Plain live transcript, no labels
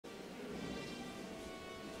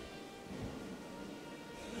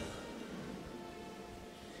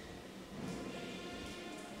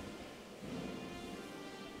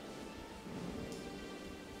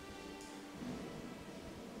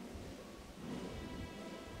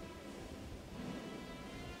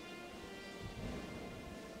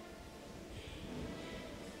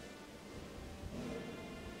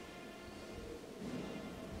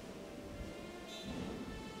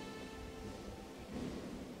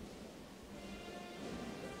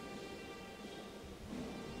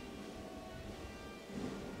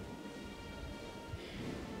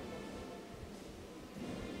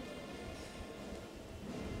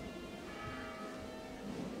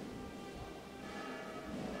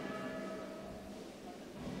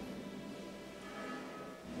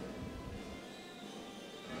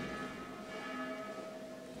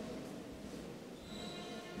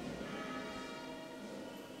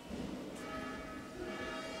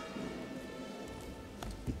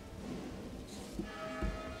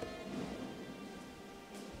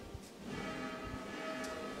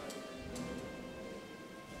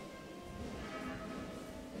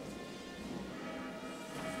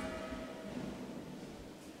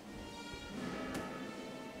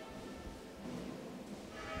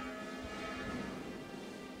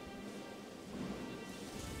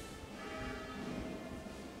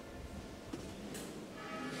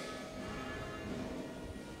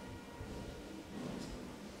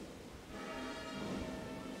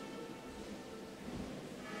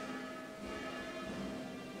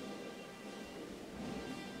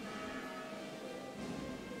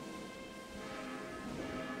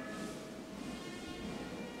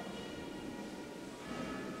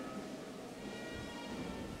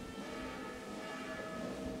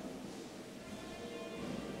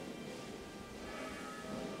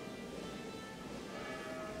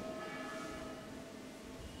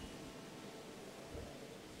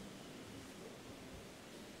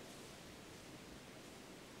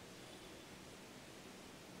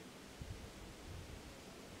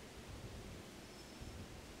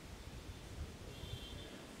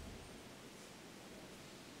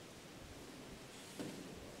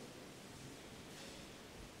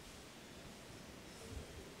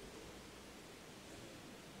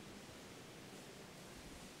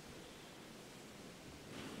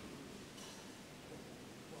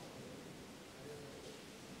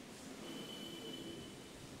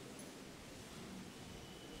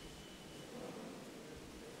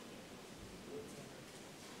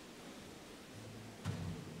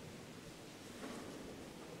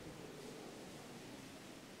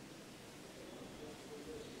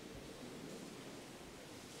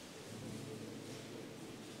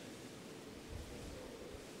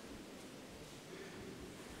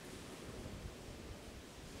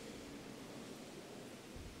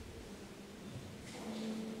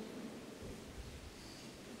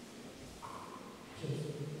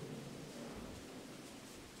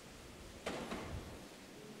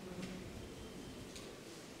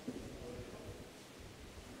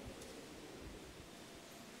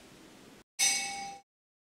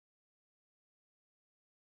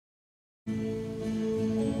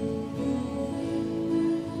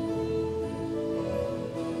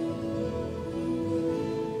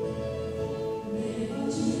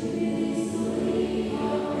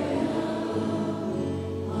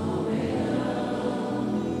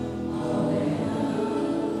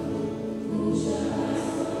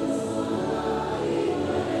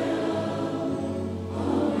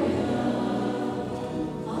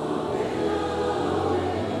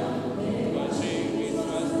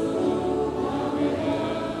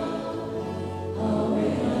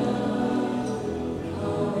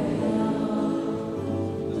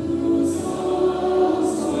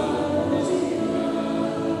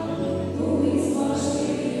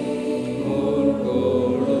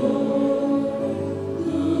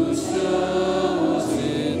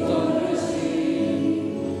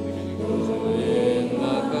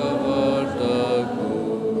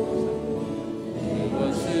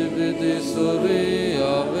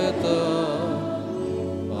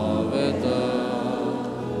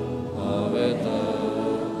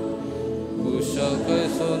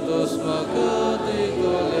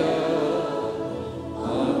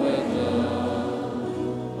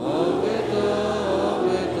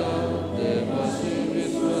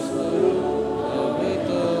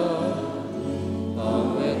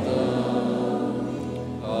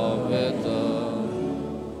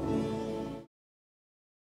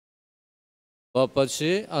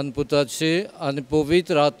बापाचे आनी पुताचे आनी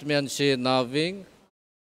पवित्र आत्म्यांचे नावीं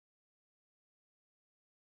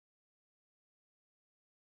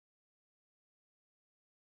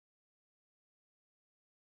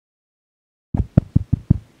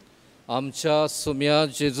आमच्या सुम्या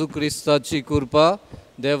जेजू क्रिस्ताची कृपा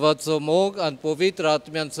देवाचो मोग आनी पवित्र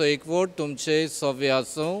आत्म्यांचो एकवट तुमचे सवे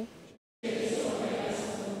आसूं.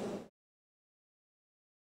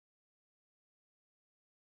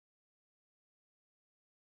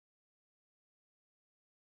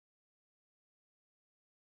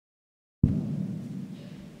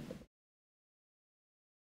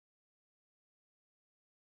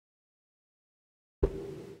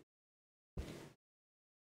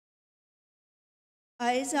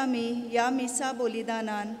 आयज आमी ह्या मिसा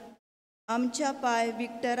बलिदानान आमच्या पाय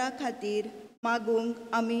विक्टरा खातीर मागूंक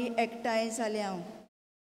आमी एकठांय जाल्या.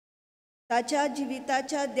 ताच्या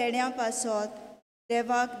जिविताच्या देण्या पासत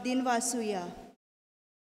देवाक दिनवासुया.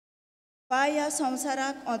 पाय ह्या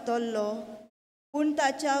संवसाराक ओतल्लो पूण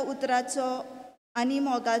ताच्या उतराचो आनी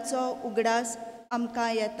मोगाचो उगडास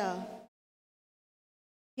आमकां येता.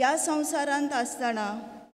 ह्या संवसारांत आसतना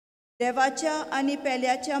देवाच्या आनी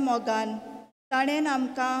पेल्याच्या मोगान ताणें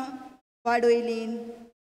आमकां वाडयलीं.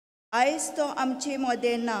 आयज तो आमचे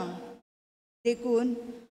मदें ना, देखून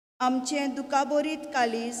आमचें दुखाबरीत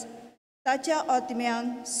काळीज ताच्या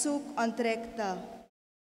आत्म्यांक सूख अंतरेकता.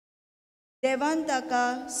 देवान ताका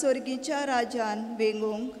सर्गीच्या राज्यान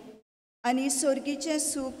वेंगूंक आनी सर्गीचें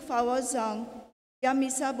सूख फावो जावंक ह्या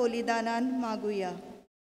मिसा बलिदानान मागुया.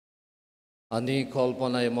 आनी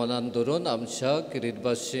कल्पना मनान धरून आमच्या किरीत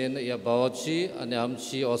भाशेन ह्या भावाची आनी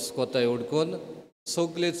आमची अस्कोताय उडकून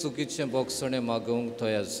सगळे चुकीचे बोगसणे मागूंक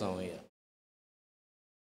तयार जावया.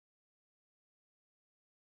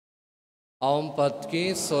 हांव पातकी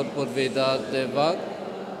सोरपुरवेदार देवाक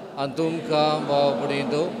आनी तुमकां भाव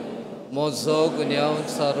भयणीनो म्हजो गुन्यांव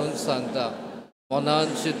सारून सांगता.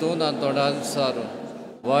 मनान चिंतून आनी तोंडान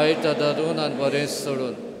सारून वायट आदारून आनी बरें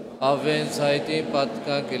सोडून हांवें जायतीं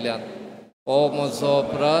पातकां केल्यात. ओ म्हजो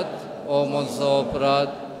अपराध, ओ म्हजो अपराध,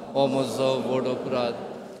 ओ म्हजो व्हड अपराध.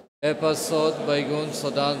 हे पासत बेगून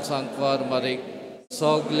सदांच सांकवार मारीक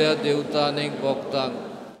सगल्या देवतांनीक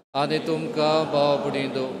भोगतांक आनी तुमकां भाव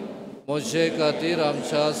भयणीनो म्हजे खातीर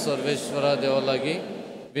आमच्या सर्वेश्वरा देवा लागीं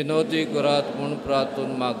विनोदी करात म्हूण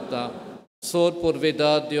प्रार्थून मागता. सोर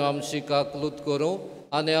पुर्विदार देव आमची काकलूत करूं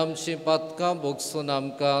आनी आमची पातकां भोगसून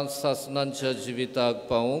आमकां सासणांच्या जिविताक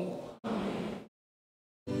पावूंक.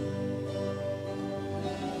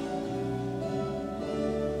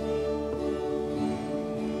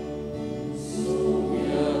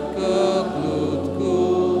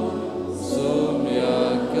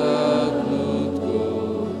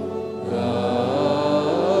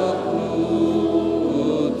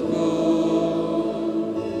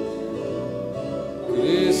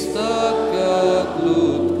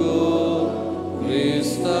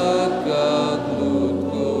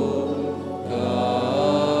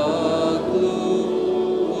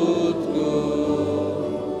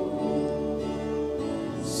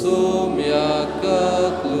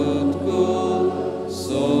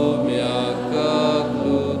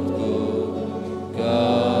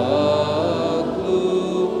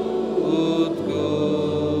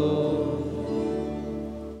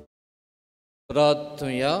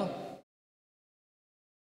 प्रार्थुया.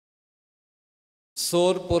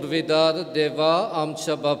 सोर पुर्विदार देवा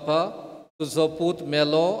आमच्या बापा, तुजो पूत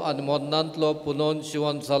मेलो आनी मरणांतलो पुनोन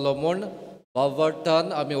जिवन जालो म्हूण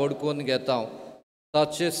वावट्टान आमी ओळखून घेता.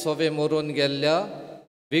 ताचे सवे मरून गेल्ल्या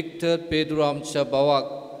विक्टर पेद्रो आमच्या भावाक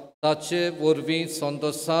ताचे वरवीं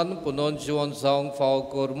संतोसान पुनोन जिवन जावंक फाव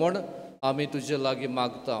कर म्हूण आमी तुजे लागीं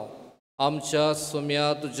मागता. आमच्या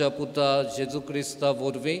सुम्या तुज्या पुता जेजू क्रिस्ता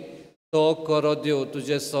वरवीं तो करो देव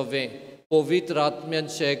तुजे सवे पवित्र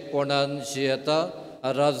आत्म्यांचे एकपणान जियेता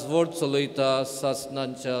राजवट चलयता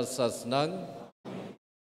सासणांच्या सासणांक.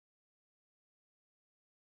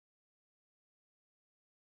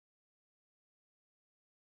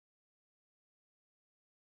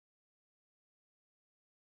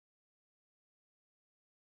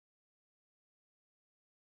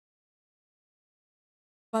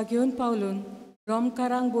 घेवन पावलून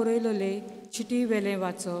रोमकारांक बरयलेले चिटी वेलें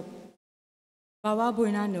वाचप. भावा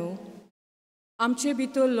भयणांनो, आमचे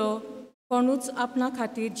भितरलो कोणूच आपणा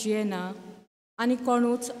खातीर जियेना आनी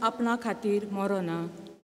कोणूच आपणा खातीर मरोना.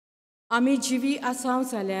 आमी जिवी आसांव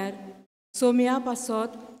जाल्यार सोम्या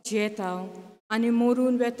पासत जियेतांव आनी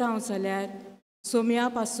मरून वेतांव जाल्यार सोम्या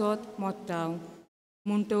पासत मोडटांव.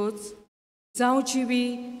 म्हणटच जावं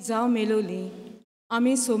जिवी जावं मेलोलीं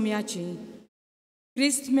आमी सोम्याचीं.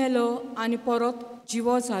 क्रिस्त मेलो आनी परत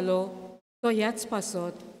जिवो जालो तो ह्याच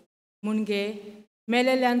पासत. मुणगे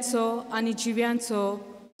मेलेल्यांचो आनी जिव्यांचो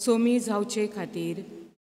सोमी जावचे खातीर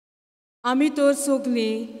आमी तर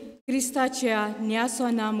सगलीं क्रिस्ताच्या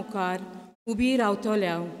न्यासोना मुखार उबी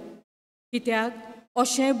रावतल्या कित्याक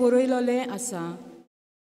अशें बरयलोलें आसा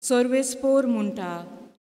सर्वेस्पोर म्हणटा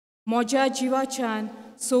म्हज्या जिवाच्यान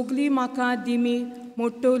सगलीं म्हाका दिमी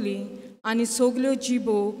मोडटलीं आनी सगल्यो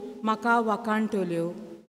जिबो म्हाका वाकाणटल्यो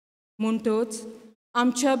म्हणटच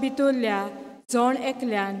आमच्या भितरल्या जण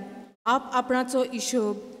एकल्यान आपणाचो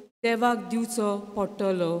हिशोब देवाक दिवचो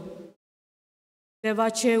पडटलो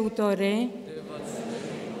देवाचें उतर हें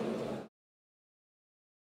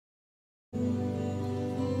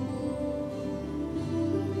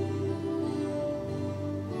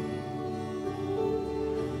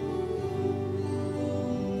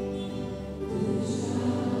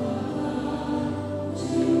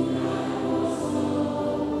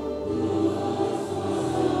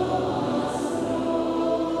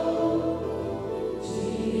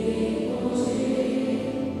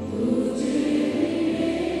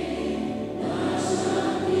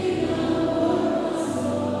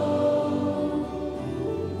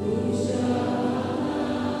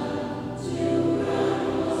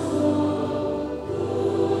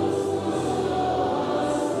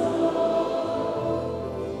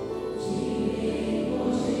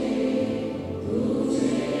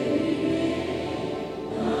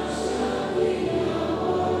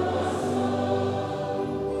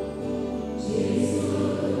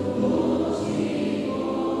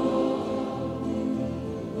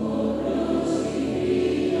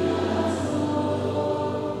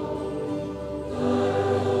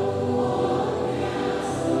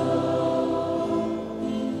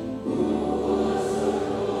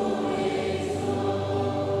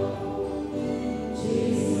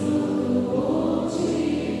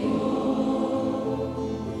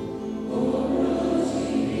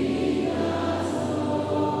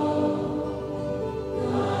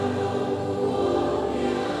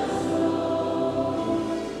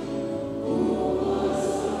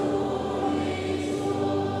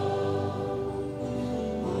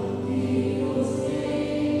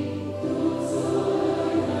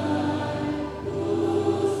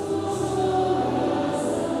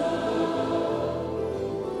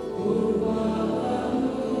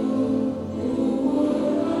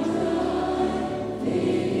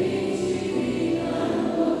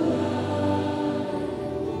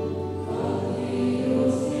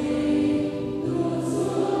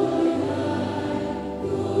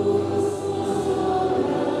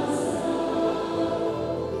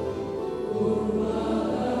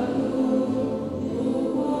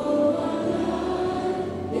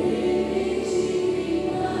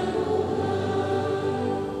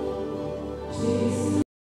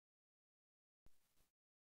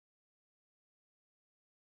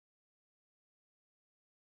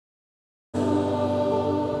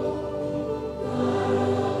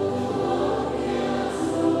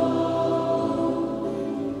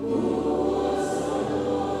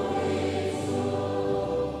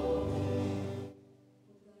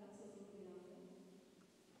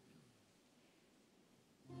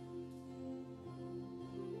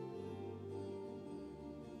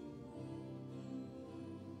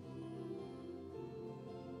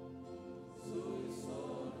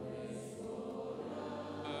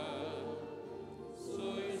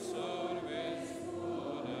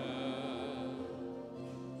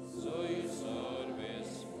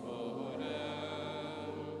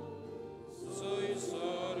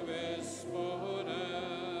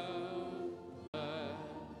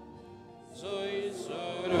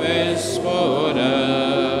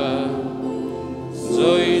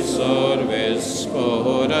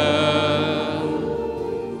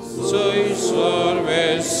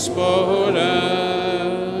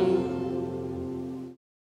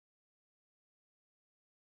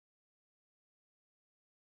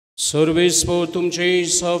Sorvespo तुमचे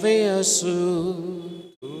सवे असू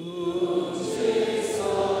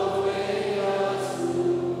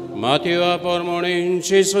Matthew pormonin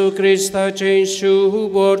Gesù Christace शुभ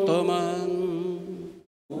वर्तमान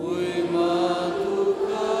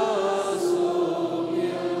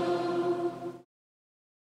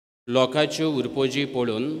लोकाच्यो उरपोजी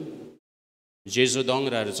पळोवन जेजू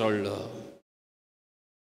दोंगरार चडलो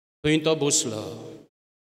थंय तो बसलो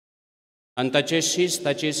आनी ताचे शीस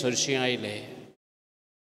ताचे सरशी आयले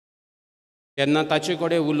तेन्ना ताचे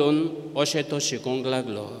कडेन उलोवन अशें तो शिकोवंक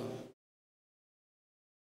लागलो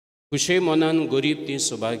खुशे मनान गरीब ती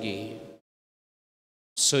सुभागी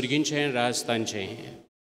सर्गींचें राज तांचें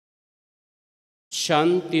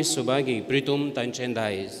शांत ती सुभागी प्रितूम तांचें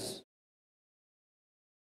दायज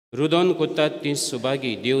रुदोन कोत्तात ती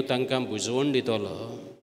सुभागी देव तांकां बुजवण दितलो.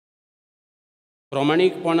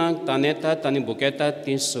 प्रमाणीकपणाक तानेतात आनी बुकेतात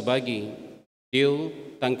ती सुभागी देव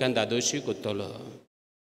तांकां दादोशी कोत्तलो.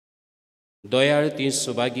 दोयाळ ती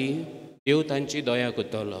सुभागी देव तांची दोया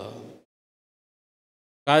कोत्तलो.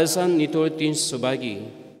 काळसान नितळ ती सुभागी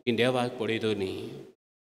ती देवाक पळयतली.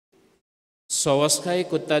 सवस्काय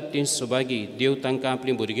कोत्तात ती सुभागी देव तांकां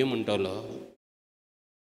आपली भुरगीं म्हणटलो.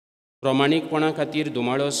 प्रमाणीकपणा खातीर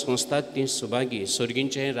दुमाळो सोंसतात ती सुभागी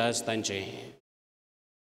सर्गींचें राज तांचें.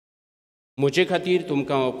 म्हजे खातीर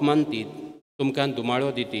तुमकां अपमान दीत, तुमकां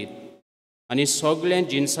दुमाळो दितीत आनी सगळ्या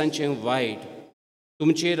जिन्सांचें वायट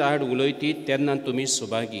तुमचेर आड उलयतीत तेन्ना तुमी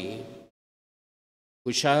सुभागी.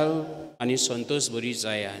 खुशाल आनी संतोश बरी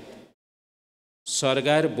जायात.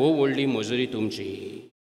 स्वर्गार भोव व्हडली मजुरी तुमची.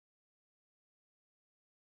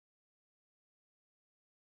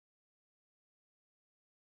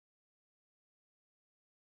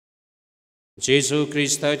 जेजू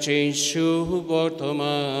क्रिस्ताचें शुभ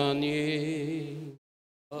वर्तमान ये.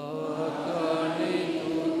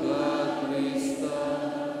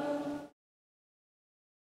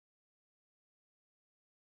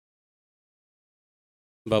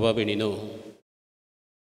 बाबा भयणीनो,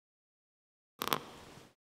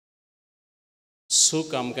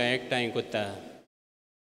 सूख आमकां एकठांय कोत्ता,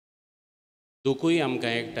 दुखूय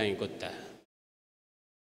आमकां एकठांय कोत्ता.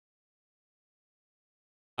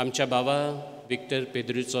 आमच्या बाबा विक्टर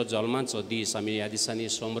पेद्रूचो जल्माचो दीस आमी ह्या दिसांनी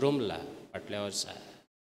सोमरोमला फाटल्या वर्सा.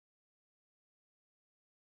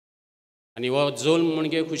 आनी हो जल्म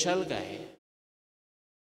म्हणजे खुशालकाय.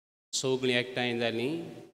 सगळीं एकठांय जालीं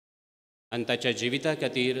आनी ताच्या जिविता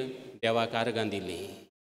खातीर देवाक आर्गां दिलीं.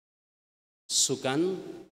 सुखान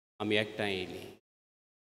आमी एकठांय येयलीं.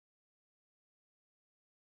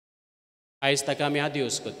 आयज ताका आमी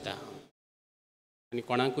आदिवस कोत्ता आनी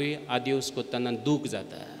कोणाकूय आदिवस कोत्ताना दूख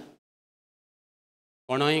जाता.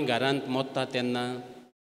 कोणाय घरांत मोत्ता तेन्ना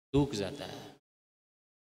दूख जाता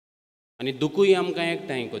आनी दुखूय आमकां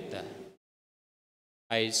एकठांय कोत्ता.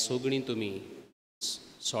 आयज सगळीं तुमी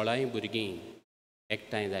 16 भुरगीं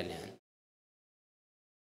एकठांय जाल्यात.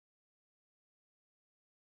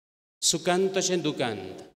 सुखांत तशें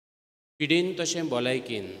दुखांत, पिडेन तशें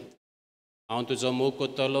भलायकेंत हांव तुजो मोग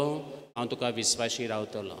कोत्तलो, हांव तुका विस्वाशी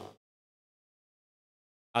रावतलो.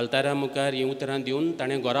 आल्तारा मुखार हीं उतरां दिवन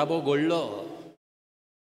ताणें गोराबो घोडलो.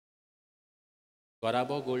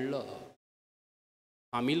 गोराबो घोडलो,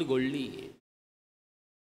 फामील घोडली.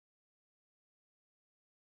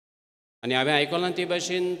 आनी हांवें आयकलां ते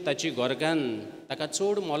भाशेन ताची घोरकान ताका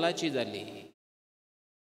चड मोलाची जाली.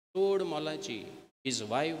 चड मोलाची. His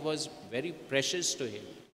wife was very precious to him.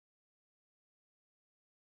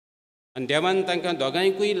 आनी देवान तांकां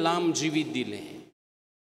दोगांयकूय लांब जिवीत दिलें.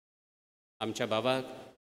 आमच्या बाबाक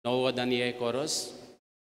 90 आनी 1 वर्स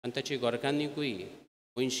आनी ताची घोरकान्नीकूय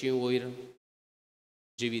 80 वयर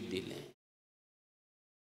जिवीत दिलें.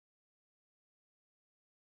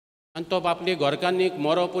 आनी तो आपले घोरकान्नीक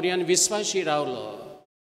मरो पर्यंत विस्वाशी रावलो.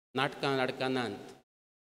 नाटकां नाटकानांत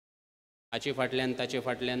हाचे फाटल्यान ताचे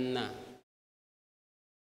फाटल्यान ना.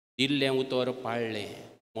 दिल्लें उतर पाळ्ळें.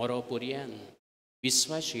 मरो पर्यंत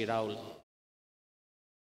विस्वाशी रावलो.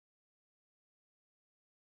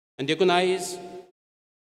 आनी देखून आयज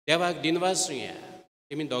देवाक दिनवासूया.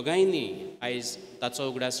 तेमी दोगांयनी आयज ताचो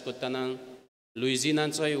उगडास करतना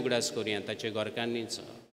लुइजिनाचोय उगडास करुया, ताचे घोरकान्नीचो.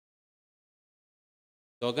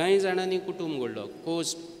 दोगांय जाणांनी कुटूंब घडलो.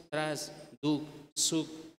 कोस्ट, त्रास, दूख, सूख,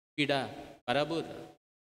 पिडा बराबर.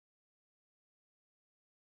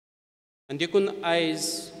 आनी देखून आयज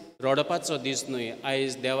रडपाचो दीस न्हय,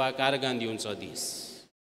 आयज देवाक आर्गां दिवचो दीस.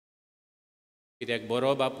 कित्याक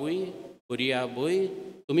बरो बापूय, बरी आवय,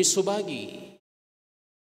 तुमी सुभागी.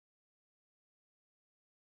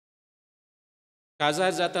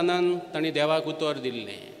 काजार जातना ताणें देवाक उतर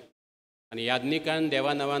दिल्लें आनी याज्ञिकान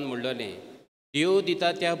देवा नांवान म्हणलेलें, देव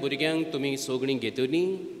दिता त्या भुरग्यांक तुमी सगळीं घेतलीं,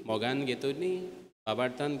 मोगान घेतलीं,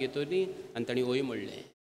 बाबार्थान घेतलीं. आनी ताणें वय म्हणलें.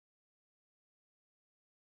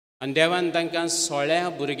 आनी देवान तांकां 16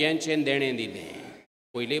 भुरग्यांचें देणें दिलें.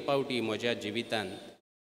 पयले पावटी म्हज्या जिवितांत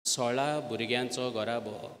 16 भुरग्यांचो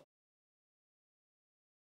गोराबो.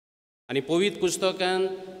 आनी पवित्र पुस्तकांत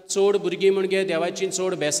चड भुरगीं म्हणजे देवाचीं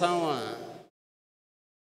चड बेसांवां.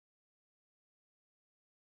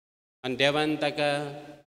 आनी देवान ताका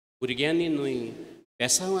भुरग्यांनी न्हय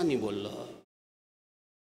बेसांवांनी बोल्लो.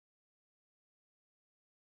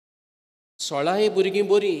 16 भुरगीं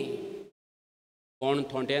बरीं. कोण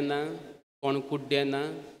थोंटें ना, कोण कुड्डें ना,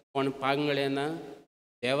 कोण पांगळें ना.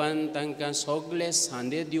 देवान तांकां सगळे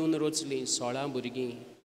सांदे दिवन रचलीं. 16 भुरगीं.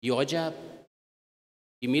 योजाप,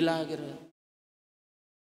 ही मिलाग्र.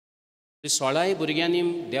 16 भुरग्यांनी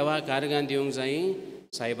देवाक आर्गां दिवंक जाय.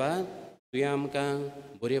 सायबा तुवें आमकां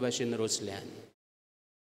बरे भाशेन रोचल्यान.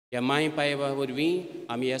 ह्या माय पायवा वरवीं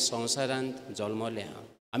आमी ह्या संवसारांत जल्मल्या.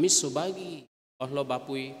 आमी सुभागी असलो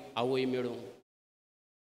बापूय आवय मेळूंक.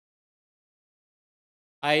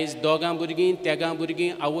 आयज दोगां भुरगीं तेगां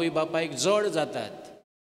भुरगीं आवय बापायक जड जातात.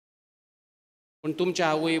 पूण तुमच्या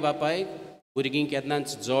आवय बापायक भुरगीं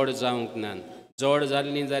केन्नाच जड जावंक ना. जड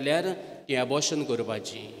जाल्लीं जाल्यार तीं अबॉर्शन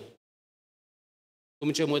करपाचीं.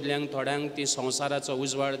 तुमच्या मदल्यांक थोड्यांक ती संवसाराचो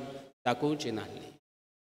उजवाड दाखोवची नासली.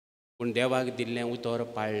 पूण देवाक दिल्लें उतर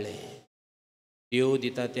पाळ्ळें. देव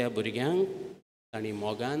दिता त्या भुरग्यांक तांणी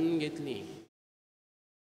मोगान घेतलीं.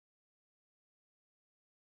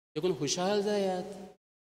 देखून हुशाल जायात.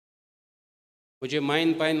 म्हजे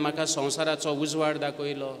मायन पायन म्हाका संवसाराचो उजवाड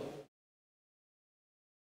दाखयलो.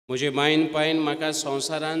 म्हजे मायन पायन म्हाका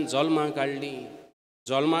संवसारान जल्माक हाडली.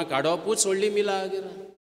 जल्माक हाडपूच व्हडली मिलाग्र.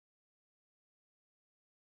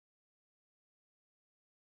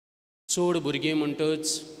 चड भुरगीं म्हणटच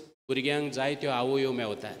भुरग्यांक जायत्यो आवयो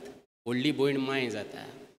मेवतात. व्हडली भयण माय जाता.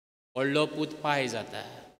 व्हडलो पूत पाय जाता.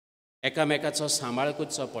 एकामेकाचो सांबाळ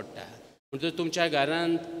करचो पडटा. म्हणटच तुमच्या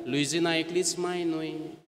घरांत लुइजिना एकलीच माय न्हय.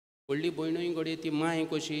 व्हडली भयणूय घडये ती माय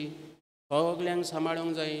कशी सगल्यांक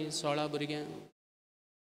सांबाळूंक जाय. 16 भुरग्यांक.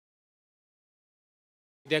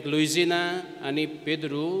 कित्याक लुइजिना आनी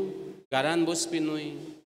पेद्रू घरान बसपी न्हय.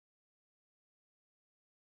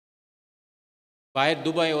 भायर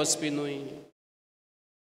दुबय वचपी न्हय.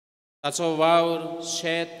 ताचो वावर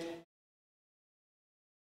शेत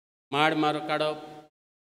माड काडप,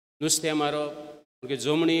 नुस्तें मारप, म्हणजे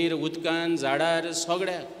जमनीर उदकान झाडार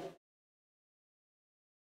सगळ्याक.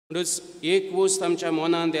 म्हणटच एक वस्त आमच्या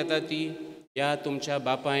मनांत येता ती ह्या तुमच्या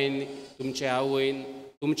बापायन तुमच्या आवयन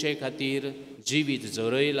तुमचे खातीर जिवीत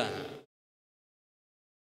झरयलां.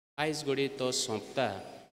 आयज घडये तो सोंपता.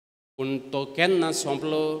 पूण तो केन्ना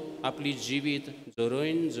सोंपलो? आपली जिवीत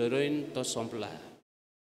झरयन झरयन तो सोंपला.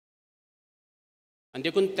 आनी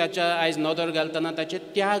देखून ताच्या आयज नदर घालतना ताचे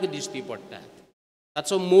त्याग दिश्टी पडटात.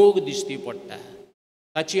 ताचो मोग दिश्टी पडटा.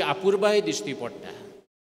 ताची आपुरबाय दिश्टी पडटा.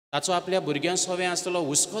 ताचो आपल्या भुरग्यां सवें आसतलो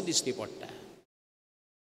हुस्को दिश्टी पडटा.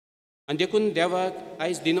 आनी देखून देवाक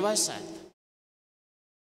आयज दिनवासात.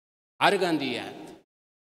 आर्गां दियात.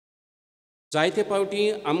 जायते फावटी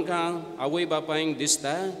आमकां आवय बापायंक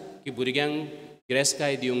दिसता की भुरग्यांक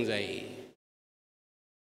गिरेस्तकाय दिवंक जाय.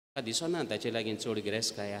 म्हाका दिसना ताचे लागीं चड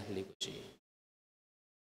गिरेस्तकाय आसली कशी.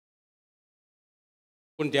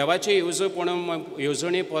 पूण देवाचे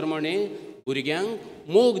येवजणे प्रमाणे भुरग्यांक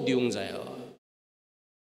मोग दिवंक जायो.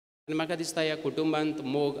 आनी म्हाका दिसता ह्या कुटुंबांत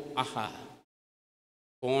मोग आहा.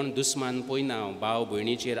 कोण दुस्मान पळयना. भाव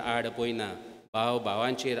भयणीचेर आड पळयना. भाव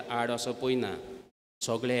भावांचेर आड असो पळयना.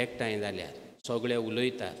 सगळे एकठांय जाल्यात. सगळे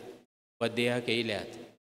उलयतात. पद्याक येयल्यात.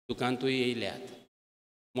 दुखांतूय येयल्यात.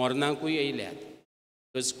 मरणाकूय येयल्यात.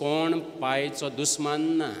 तस कोण पायचो दुस्मान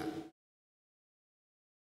ना.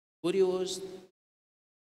 बरी वस्त.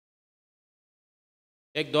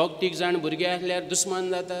 एक 2-3 जाण भुरगे आसल्यार दुस्मान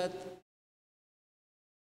जातात.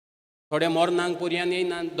 थोडे मरणाक पर्यान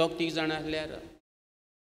येयनात 2-3 जाण आसल्यार.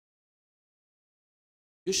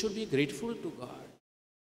 You should be grateful to God.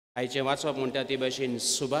 आयचे वाचप म्हणटा ते भाशेन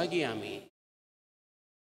सुभागी आमी.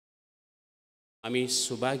 आमी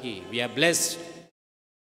सुभागी. We are blessed.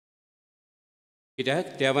 कित्याक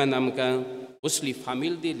देवान आमकां असली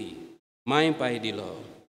फामील दिली. माय पाय दिलो.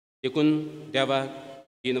 देखून देवाक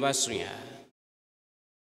दिनवासुया.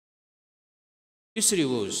 तिसरी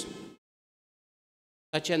वोज.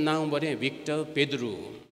 ताचें नांव बरें विक्टर पेद्रू.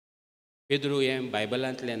 पेद्रू हें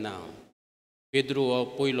बायबलांतलें नांव. पेद्रू हो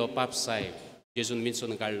पयलो पाप साहेब जेजून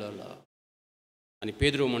मिचून काडलेलो. आनी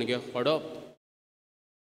पेद्रू म्हणजे हडप.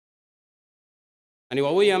 आनी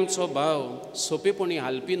होवूय आमचो भाव सोंपेपणी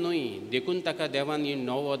हालपी न्हय. देखून ताका देवान ही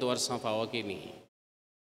 90 वर्सां फावो केली.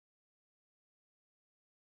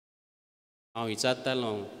 हांव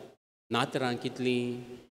विचारतालों नातरां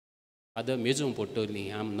कितलीं फादर मेजूंक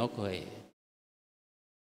पडटलीं. आम नोकोय.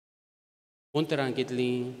 पोंतरां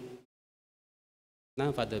कितलीं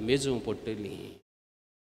ना फादर मेजूंक पडटलीं.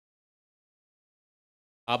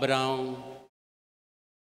 आब्राम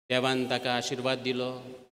देवान ताका आशिर्वाद दिलो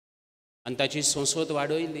आनी ताची संसद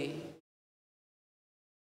वाडयली.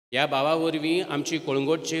 ह्या भावा वरवीं आमची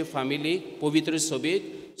कळंगूटचे फामिलीक पवित्र सभेक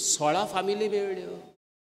 16 फामिली मेळ्ळ्यो.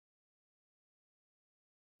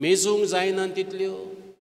 मेजूंक जायना तितल्यो.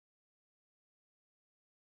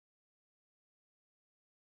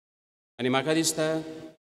 आनी म्हाका दिसता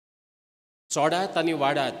चोडात आनी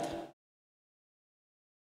वाडात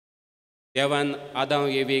देवान आदाम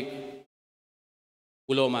येवेक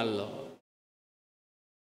उलो मारलो.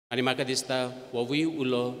 आनी म्हाका दिसता होवूय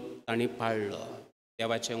उलो तांणी पाळ्ळो,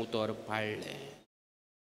 देवाचें उतर पाळ्ळें.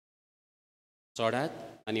 चडात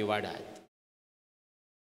आनी वाडात.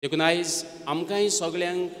 देखून आयज आमकांय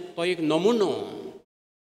सगळ्यांक तो एक नमुनो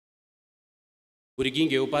भुरगीं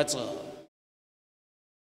घेवपाचो,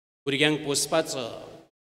 भुरग्यांक पोसपाचो,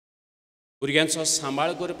 भुरग्यांचो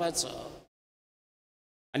सांबाळ करपाचो.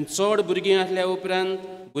 आनी चड भुरगीं आसल्या उपरांत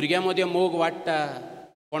भुरग्यां मदें मोग वाडटा.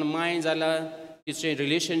 कोण माय जाला तिचें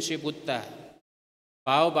रिलेशनशीप उरता,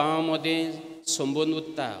 भाव भावां मदें संबंद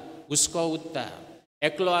उरता, हुस्को उरता.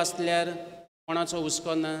 एकलो आसल्यार कोणाचो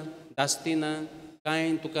हुस्को ना, दास्ती ना,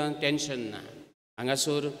 कांय तुका टेन्शन ना.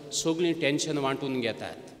 हांगासर सगळीं टेन्शन वांटून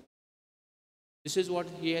घेतात. This is what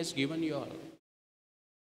he has given you all.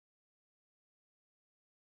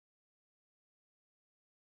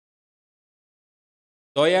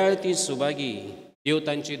 दोयाळ ती सुभागी, देव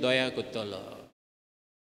तांची दया करतलो.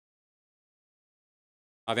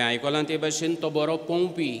 हांवें आयकलां ते भाशेन तो बरो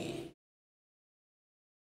पोंवपी,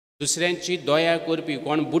 दुसऱ्यांची दया करपी.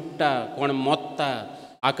 कोण बुडटा, कोण मोत्ता,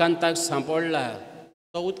 आकांताक सांपडला,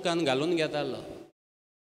 तो उदकान घालून घेतालो.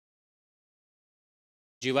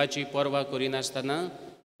 जिवाची पर्वा करिनासतना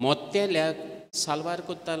मोत्तेल्याक साल्वार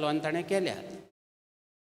करतालो आनी ताणें केल्यात.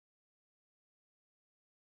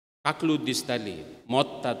 काकलूत दिसताली,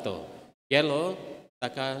 मोत्ता तो गेलो,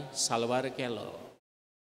 ताका साल्वार केलो.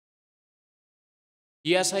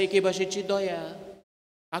 ही आसा एके भाशेची दया,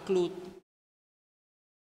 काकलूत.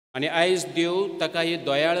 आनी आयज देव ताका ही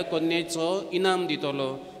दोयाळ कन्येचो इनाम दितलो.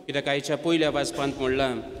 कित्याक आयच्या पयल्या वाचपांत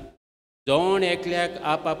म्हणलां, दोन एकल्याक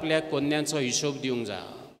आपआपल्या कन्यांचो हिशोब दिवंक जाय.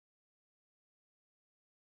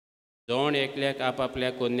 दोन एकल्याक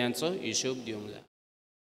आपआपल्या कन्यांचो हिशोब दिवंक जाय.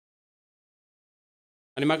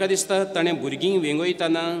 आनी म्हाका दिसता ताणें भुरगीं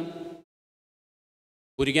वेंगयतना,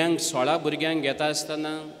 भुरग्यांक 16 भुरग्यांक घेता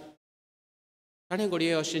आसतना ताणें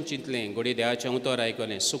घडये अशें चिंतलें, घडये देवाचें उतर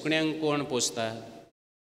आयकलें. सुकण्यांक कोण पोसता,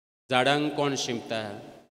 झाडांक कोण शिंपता.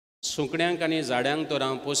 सुकण्यांक आनी झाडांक तर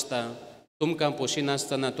हांव पोसतां. तुमकां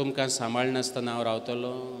पोशिनासतना, तुमकां सांबाळनासतना हांव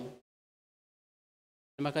रावतलों.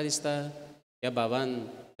 म्हाका दिसता ह्या भावान,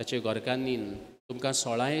 ताच्या घरकान्नीन तुमकां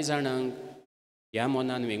 16 जाणांक ह्या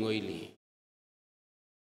मनान वेंगयली.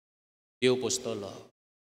 देव पोसतलो,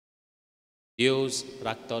 देव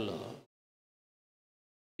राखतलो,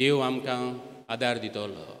 देव आमकां आदार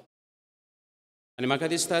दितलो. आनी म्हाका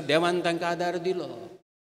दिसता देवान तांकां आदार दिलो.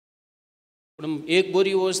 पूण एक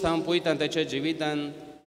बरी वस्त हांव पळयतां ताच्या जिवितांत,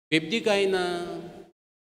 बेबदीकाय ना,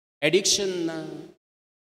 एडिक्शन ना.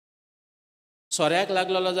 सोऱ्याक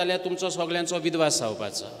लागलेलो जाल्यार तुमचो सगळ्यांचो विद्वास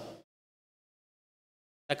जावपाचो.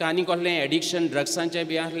 ताका आनी कसलें एडिक्शन ड्रग्सांचें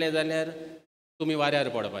बी आसलें जाल्यार तुमी वाऱ्यार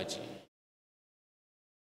पडपाची.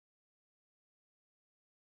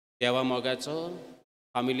 देवा मोगाचो,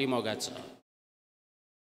 फामिली मोगाचो.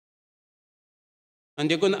 आनी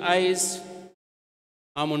देखून आयज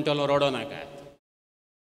हांव म्हणटलो रडो नाकात.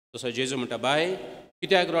 तसो जेजू म्हणटा, बाय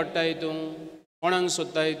कित्याक रडटाय तूं, कोणाक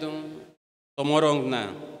सोदताय तूं. तो मरोंक ना,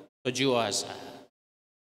 तो जिवो आसा.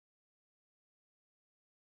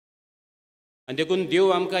 आनी देखून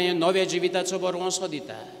देव आमकां हें नव्या जिविताचो बरो वसो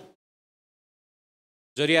दिता.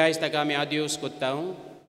 जरी आयज ताका आमी आदिवस कोत्ता,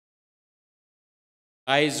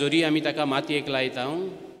 आयज जरी आमी ताका मातयेक लायता,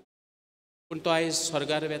 पूण तो आयज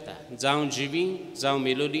स्वर्गार वेता. जावं जिवी, जावं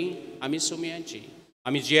मेलोली, आमी सुमयांची.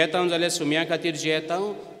 आमी जियेता जाल्यार सुमया खातीर जियेता,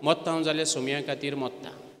 मोत्ता जाल्यार सुमया खातीर मोत्ता.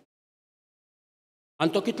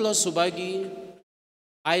 आनी तो कितलो सुभागी.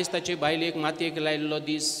 आयज ताचे बायलेक मातयेक लायिल्लो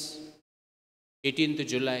दीस 18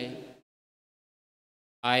 जुलय.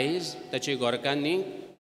 आयज ताचे घरकान्नी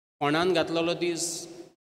फोंडान घातलेलो दीस.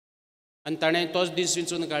 आनी ताणें तोच दीस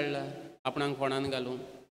विंचून काडला आपणाक फोंडान घालून.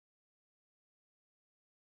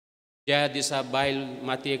 ज्या दिसा बायल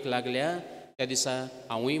मातयेक लागल्या त्या दिसा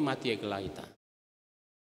हांवूय मातयेक लायतां.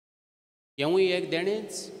 हेंवूय एक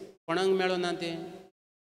देणेंच, कोणाक मेळना तें.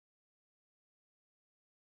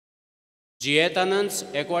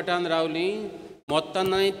 जियेतानाच एकवटान रावलीं,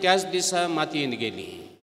 मोत्तानाय त्याच दिसा मातयेंत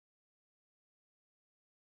गेलीं.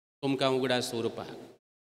 तुमकां उगडास उरपाक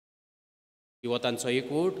ही वतांचो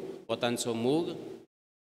एकूट, वतांचो मोग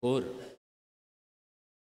कोर.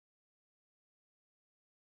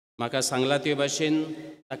 म्हाका सांगला ते भाशेन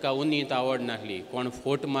ताका उनीत आवड नासली. कोण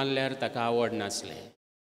फोट मारल्यार ताका आवड नासलें.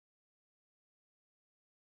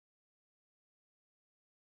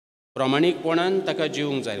 प्रमाणीकपणान ताका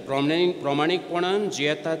जिवंक जाय. प्रमाणीकपणान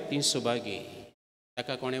जियेतात ती सुभागी.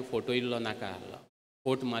 ताका कोणें फोटयल्लो नाका आसलो,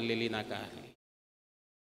 फोट मारलेली नाका आसली.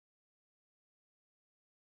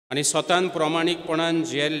 आनी स्वतान प्रमाणीकपणान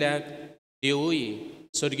जियेल्ल्याक देवूय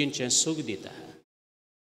सर्गींचें सूख दिता.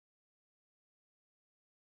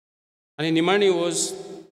 आनी निमाणी वस्त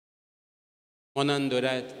मनान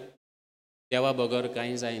दवरात, देवा बगर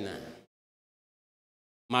कांय जायना,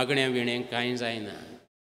 मागण्या विणें कांय जायना.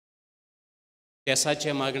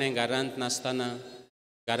 केसाचें मागणें घरांत नासतना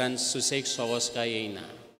घरांत सुसेग सवस्काय येयना,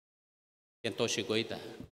 तें तो शिकयता.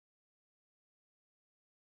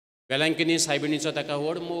 वेलांकिनी सायबिणीचो ताका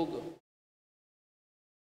व्हड मोग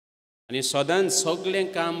आनी सदांच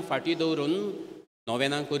सगळें काम फाटीं दवरून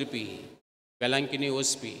नोवेनां करपी, वेलांकिनी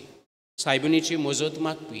वचपी, सायबिणीची मजत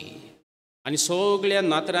मागपी आनी सगळ्या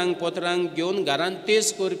नातरांक पोतरांक घेवन घरांत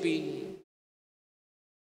तेज करपी.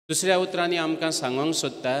 दुसऱ्या उतरांनी आमकां सांगूंक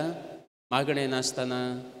सोदता, मागणें नासतना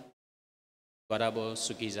बराबर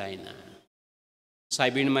सुखी जायना.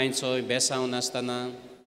 सायबीण मांयचो बेसांव नासतना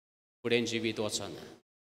फुडें जिवीत वचना.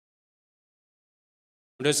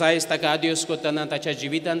 म्हणटच आयज ताका आदेस करतना ताच्या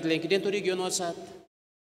जिवितांतलें कितें तरी घेवन वचात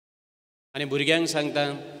आनी भुरग्यांक सांगता,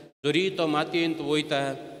 जरी तो मातयेंत वयता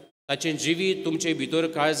ताचें जिवीत तुमचे भितर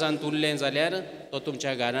काळजांत उरलें जाल्यार तो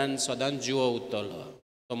तुमच्या घरांत सदांच जिवो उरतलो,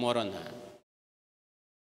 तो मरना.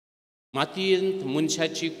 मातयेंत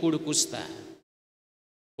मनशाची कूड कुसता,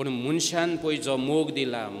 पूण मनशान पळय जो मोग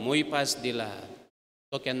दिला, मोयपास दिला,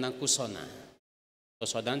 तो केन्ना कुसना, तो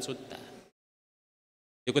सदांच उरता.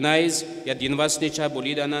 देखून आयज ह्या दिनवासनेच्या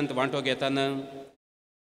बलिदानांत वांटो घेतना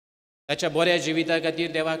ताच्या बऱ्या जिविता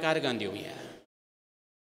खातीर देवाक आर्गां दिवया.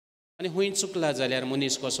 आनी हूंय चुकला जाल्यार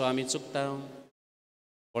मनीस कसो आमी चुकता.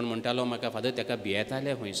 कोण म्हणटालो म्हाका फादर ताका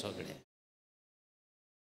भियेताले हूंय, सगळे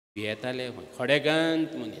भियेताले हूंय,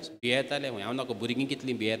 खडेगांत मनीस भियेताले हूंय. हांव नोको, भुरगीं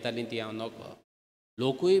कितलीं भियेतालीं ती हांव नोको,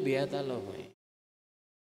 लोकूय भियेतालो हूंय.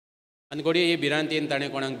 आनी घडये हे भिरांतेन ताणें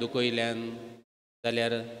कोणाक दुखयल्यान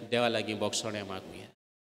जाल्यार देवा लागीं बोगसोणें मागुया.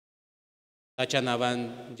 ताच्या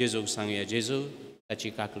नांवान जेजूक सांगया, जेजू ताची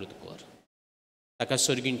काकलूत कर, ताका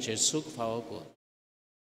सर्गींचें सूख फावो कर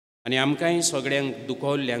आनी आमकांय सगळ्यांक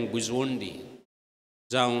दुखोवल्ल्यांक बुजवण दी.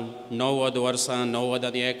 जावं 90 वर्सां,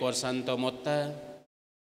 91 वर्सांनी तो मोत्ता,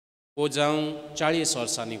 वो जावं 40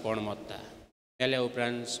 वर्सांनी कोण मोत्ता, मेल्या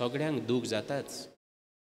उपरांत सगळ्यांक दूख जाताच.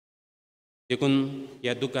 देखून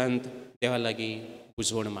ह्या दुखांत देवा लागीं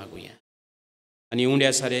बुजवण मागुया आनी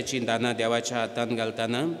उंड्या साऱ्याची दानां देवाच्या हातांत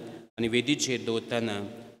घालतना आनी वेदीचेर दवरतना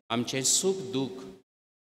आमचें सूख दूख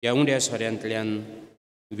ह्या उंड्या सोऱ्यांतल्यान,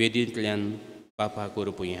 वेदींतल्यान बापाक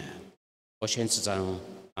अर्पुया. अशेंच जावं.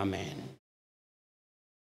 आमेन.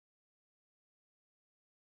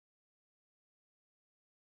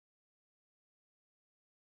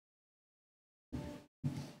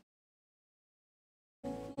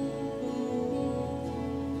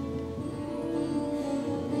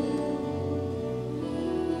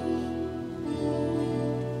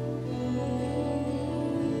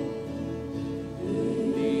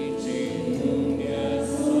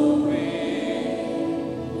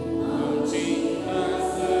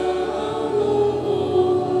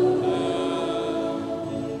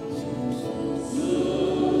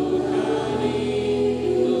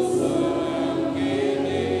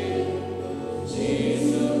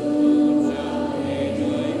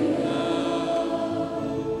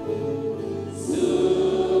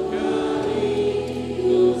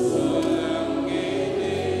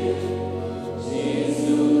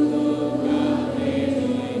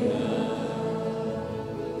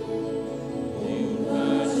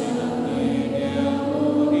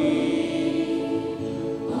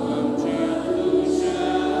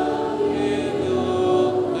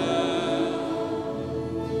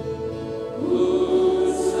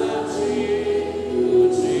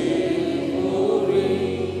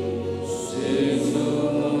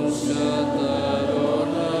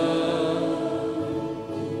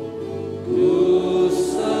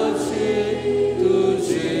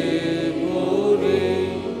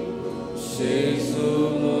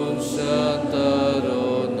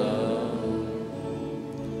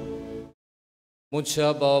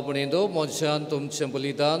 म्हज्या भाव भयणींनो, म्हज्यान तुमचें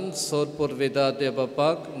बलिदान सोर पुरविदा देव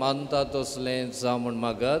बापाक मानता तसलें जावं म्हूण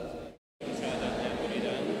मागात.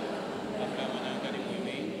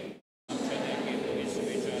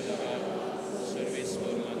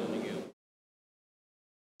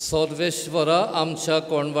 सर्वेश्वरा, आमच्या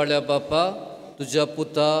कोणवाड्या बापा, तुज्या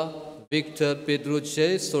पुता विक्टर पेद्रोचे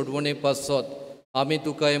सोडवणे पासत आमी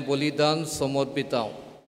तुका हें बलिदान समर्पिता.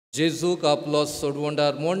 जेजूक आपलो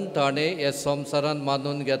सोडवंडार म्हूण ताणें हे संवसारांत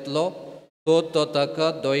मानून घेतलो, तो ताका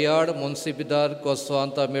दोयाळ मुन्सिपीदार कसो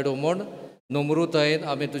आतां मेळूं म्हूण नम्रतायेन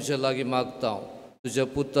आमी तुजे लागीं मागता. तुज्या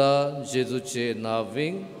पुता जेजूचे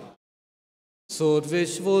नांवीं.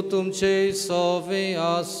 सर्वेश्व तुमचे सोवे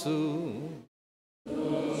आसूं.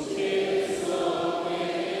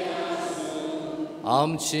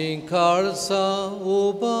 आमची काळजां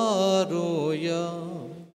उबारुया.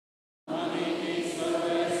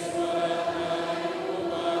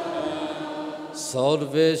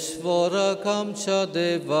 सर्वेश्वराक आमच्या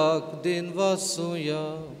देवाक दिन वासुया.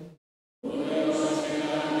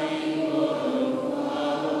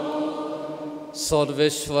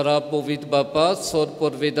 सर्वेश्वरा पवित बापा, सोर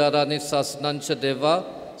परवेदार आनी सासनांच्या देवा,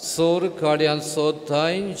 सोर काड्यांचो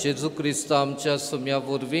थाय जेजू क्रिस्त आमच्या सुम्या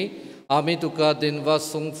वरवीं आमी तुका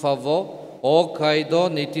दिनवासूंक फावो हो कायदो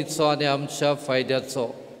नितीचो आनी आमच्या फायद्याचो.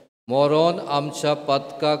 मरण आमच्या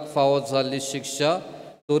पातकाक फावो जाल्ली शिक्षा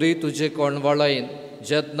तरी तुजे कोणवळायेन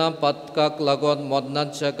जेन्ना पातकाक लागून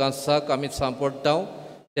मरणाच्या गांसाक आमी सांपडटा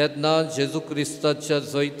तेन्ना जेजू क्रिस्ताच्या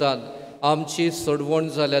जैतान आमची सोडवण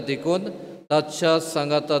जाल्या देखून ताच्या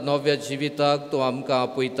सांगाता नव्या जिविताक तूं आमकां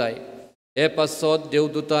आपयताय. हे पासत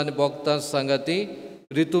देवदूतान भोगतां सांगाती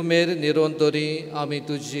रितुमेर निरोंतरी आमी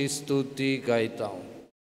तुजी स्तुती गायता.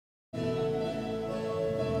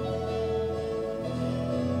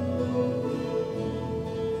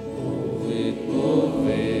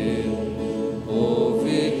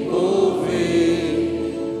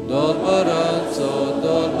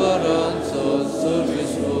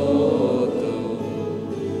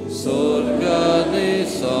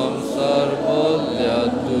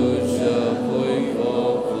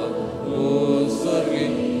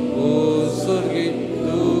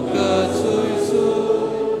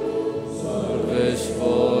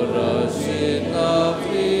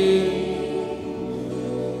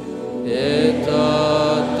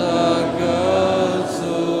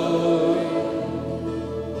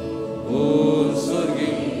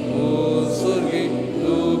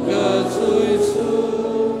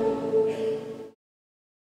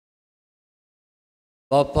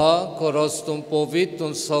 बापा, खरोच तूं पवित,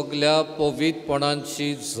 तूं सगल्या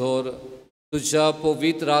पवितपणांची झोर तुज्या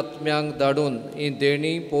पवित्र आत्म्यांक धाडून ही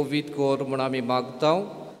देणी पवित कोर म्हूण आमी मागता.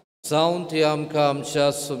 जावन ती आमकां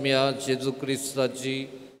आमच्या सुम्या जेजू क्रिस्ताची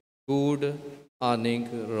कूड आनीक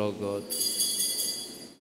रगत.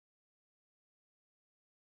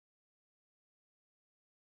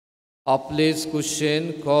 आपलेच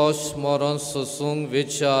कुशेन कोश मरण सोसूंक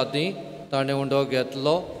वेच्या आदीं ताणें उंडो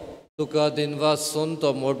घेतलो. तुका दिनवासून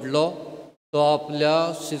तो मोडलो, तो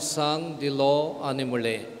आपल्या शिसांक दिलो आनी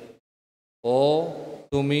म्हळें, हो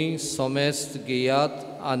तुमी सोमेस्त घेयात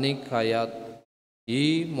आनी खायात,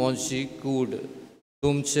 ही म्हजी कूड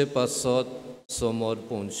तुमचे पासत समोर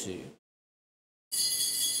पोवची.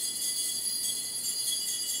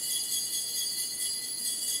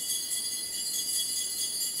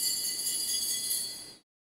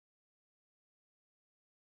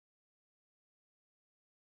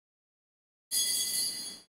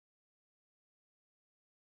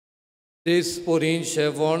 दिसपोरीं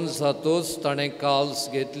जेवण जातूच ताणें काल्स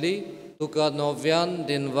घेतली, तुका नव्यान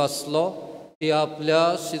दिनवासलो, ती आपल्या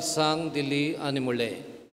शिसांक दिली आनी म्हळें,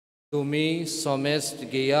 तुमी सोमेस्त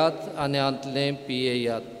घेयात आनी आंतलें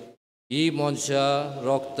पियेयात, ही म्हज्या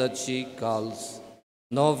रोगताची काल्स.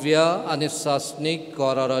 नव्या आनी सासणीक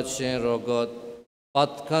कराराचें रगत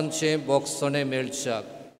पातकांचें बोगसणें मेळच्याक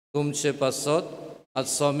तुमचे पासत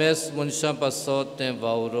आज सोमेस्त मनशां पासत तें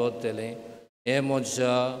वावरत येलें. हे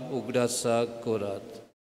म्हज्या उगडासाक करात.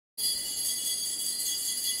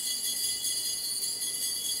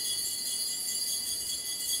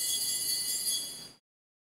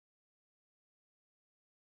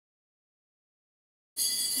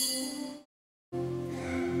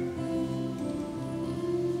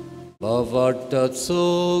 वाडटाचो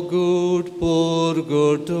गूट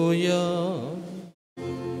पोरगोटुया.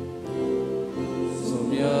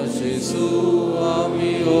 सुम्या जेजू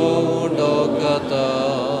आमी ओंडो खाता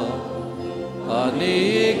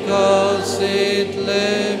आनी कासेतले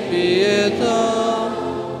पियेता,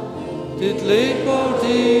 तितले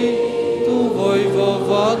पावटी तूं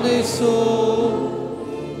वैभवान येसू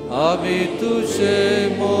आमी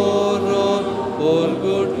तुजें मरण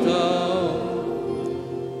पोरगोटा.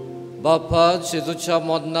 बापा, जेजूच्या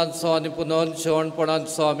मरणाचो आनी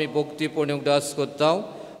पुनर्जेवणपणाचो आमी भोक्तीपणी उगडास करता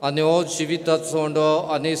आनी हो जिविताचो ओंडो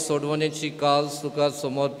आनी सोडवणेची काल्स तुका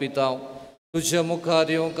समर्पिता. तुजे मुखार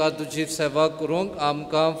येवंक आनी तुजी सेवा करूंक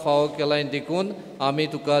आमकां फावो केलाय देखून आमी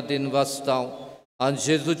तुका दिनवासता. आनी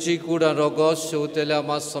जेजूची कूड आनी रगत शेवतेल्या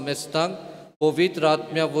मात समेस्तांक पवित्र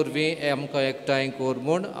आत्म्या वरवीं आमकां एकठांय कर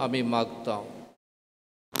म्हूण आमी मागता.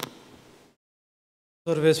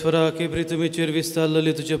 सर्वेस्वरा केबरी तुमीचेर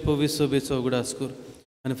विस्तारलेली तुज्या पवित्र सोबेचो उगडास कर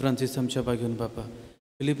आनी फ्रांसीस आमच्या बागेवन बापा,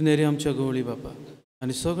 फिलीप नेरी आमच्या गवळी बापा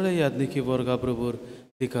आनी सगळ्या यादनिकी वर्गा बरोबर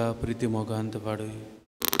तिका प्रिती मोगांत वाडय.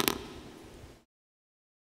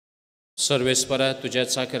 सर्वेस्परा तुज्या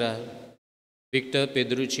चाकरा विक्टर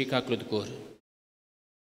पेद्रूची काकलूत कर,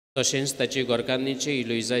 तशेंच ताची गोरकान्नीची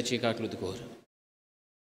इलोइजाची काकलूत कर.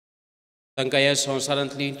 तांकां ह्या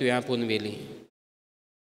संवसारांतली तुवें आपोवन व्हेली,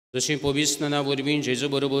 जशी पविस्नाना वरवीं जेजू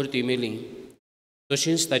बरोबर ती मेली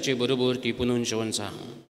तशींच ताचे बरोबर ती पुनून जिवंत आहा.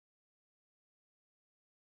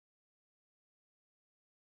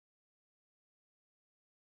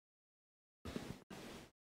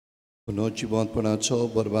 पुनो जिवंतपणाचो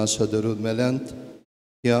बरवासो धरून मेल्यांत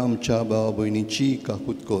ह्या आमच्या भाव भयणीची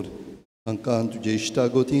काकूट कर. तांकां तुजे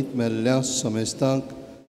इश्टागोतींत मेल्ल्या समेस्तांक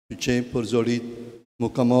तुजे परजोडीत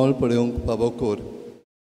मुखामोल पळोवंक फावो कर.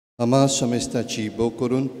 आमा समेस्ताची भोव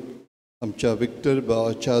करून आमच्या विक्टर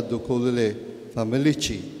भावाच्या दुखवलेले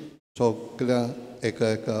फॅमिलीची सगळ्या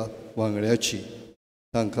एका वांगड्याची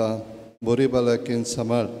तांकां बरे भलायकेन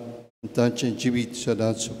सांबाळ तांचें जिवीत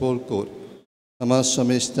सदांच सफल कर. आमा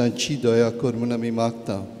समेस्तांची दया कर म्हूण आमी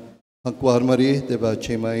मागता. आंकवार मरी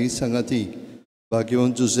देवाचे माई सांगाती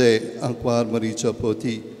भाग्योन जुजे आंकवार मरीचो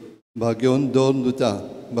पोती भाग्योन दोन दुतां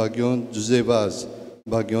भाग्योन जुजे वाज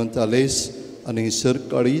भाग्योन तालेस आनी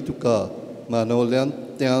सरकाळी तुका मानवल्यान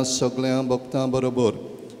त्या सगळ्या भक्तां बरोबर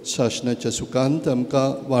शासनाच्या सुखांत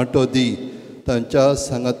आमकां वांटो दी. तांच्या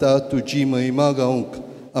सांगाता तुजी महिमा गावंक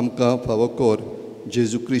आमकां फावो कर.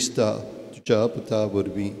 जेजू क्रिस्ता तुज्या पुता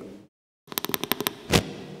वरवीं.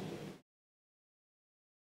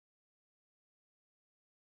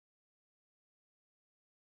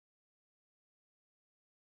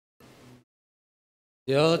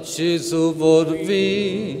 त्या जेजू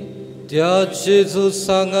वरवीं त्या जेजू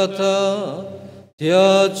सांगाता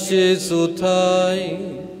त्या जेजू थाय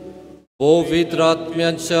पवित्र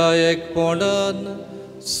आत्म्याच्या एकपणान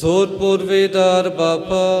सोर पुर्वेदार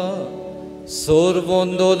बापा सोर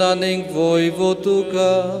वंदनानीक वैव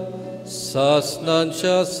तुका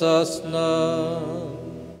सासनांच्या सासना.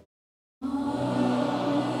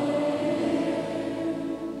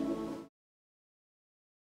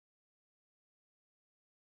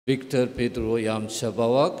 विक्टर पेद्रो ह्या आमच्या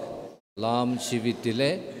भावाक लांब जिवीत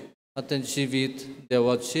दिलें. आतां जिवीत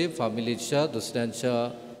देवाचे फामिलीच्या दुसऱ्यांच्या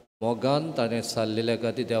मोगान ताणें सारलेल्या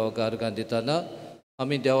खातीर देवाक आर्गां दितना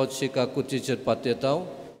आमी देवाची काकुतीचेर पातयता.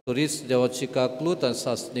 तरीच देवाची काकलूत आनी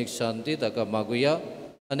सासणीक शांती ताका मागुया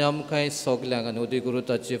आनी आमकांय सगल्यांक आनी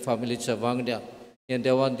उदेगुरुताचे फामिलीच्या वांगड्यांक हें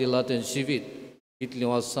देवान दिलां तें जिवीत इतलीं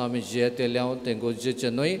वर्सां आमी जियेतेल्या तें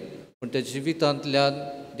गरजेचें न्हय पूण त्या जिवितांतल्यान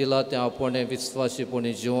दिला तें आपणें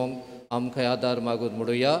विस्वासीपणी जिवंक आमकां आदार मागून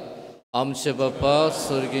म्हणुया. आमचे बापा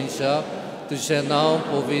सर्गींच्या तुजें नांव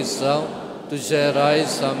पवित्र जावं तुजें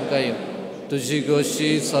रायज आमकां येवं तुजी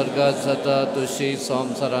गोशी स्वर्गांत जाता तशी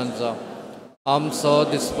संवसारांत जावं. आमचो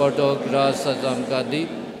दिसपटो ग्रास आज आमकां दी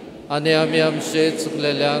आनी आमी आमचे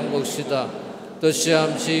चुकलेल्यांक बक्षिता तशी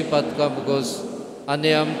आमची पातकां भोगोस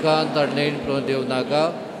आनी आमकां तडणेन पळोवन दिवं नाका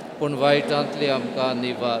पूण वायटांतली आमकां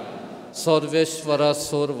निवार. सर्वेश्वरा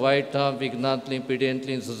सोर वायटां विघ्नांतली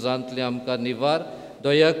पिडेंतली झुजांतली आमकां निवार.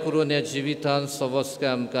 दया करून ह्या जिवितांत सवस्काय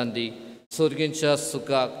आमकां दी सर्गींच्या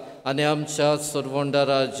सुखाक आनी आमच्या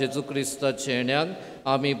सर्वंडारा जेजू क्रिस्ताच्या येण्याक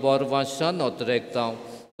आमी बोरवाशान ओतरेकता.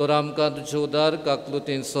 तर आमकां तुजे उदार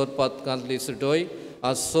काकलुतीन सोर पातकांतली सुटोय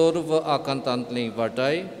आ सर्व आकांतांतली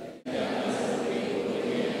वाटाय.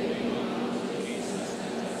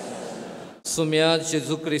 सुम्या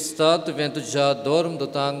जेजू क्रिस्ता तुवें तुज्या धर्म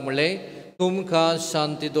दोतांक म्हणलें तुमकां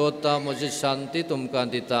शांती दवरता म्हजी शांती तुमकां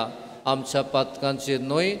दिता. आमच्या पातकांचेर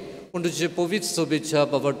न्हय पूण तुजे पवित्र सोबेच्या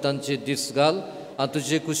बाबटांचेर दीस घाल आनी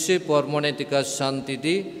तुजे कुशे पोरमोणें तिका शांती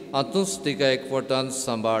दी हातूंच तिका एकवटान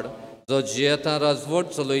सांबाळ. जो जियेता राजवट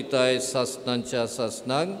चलयताय सासणांच्या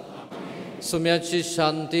सासणांक. सुम्याची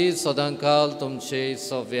शांती सदांकाल तुमचे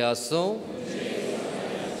सव्वे आसूं.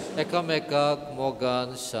 एकामेकाक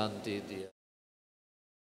मोगान शांती दिया.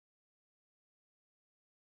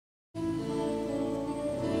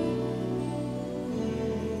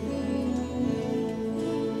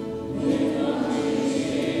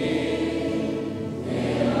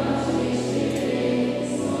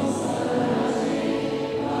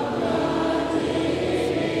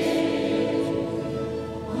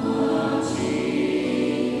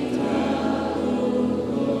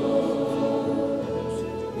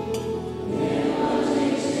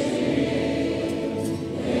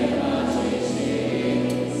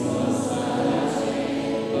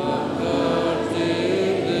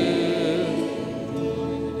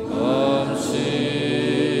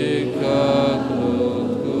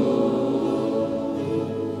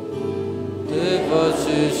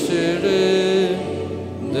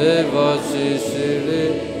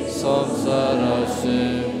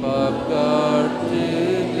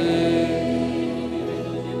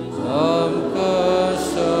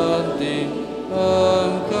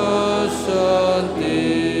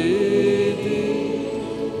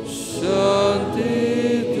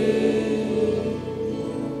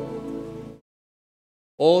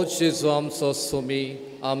 O Jezu amco sumi,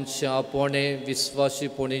 आमचे आपोणे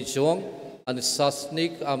विस्वाशीपणी जिवंक आनी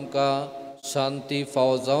सासणीक आमकां शांती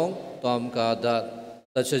फावो जावंक तो आमकां आदार.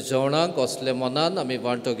 ताच्या जेवणाक असले मनान आमी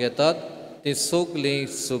वांटो घेतात ती सगलीं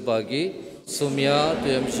सुभागी. सुम्या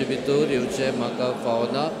तुवें आमचे भितर येवचें म्हाका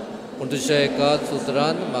फावना, पूण तुज्या एकाच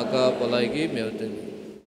उतरान म्हाका भलायकी मेळटली.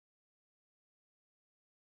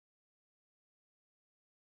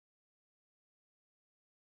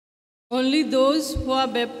 Only those who are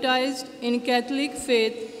baptized in Catholic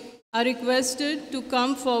faith are requested to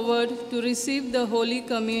come forward to receive the Holy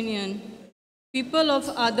Communion. People of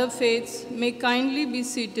other faiths may kindly be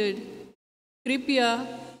seated. कृपया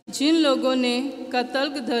जिन लोगों ने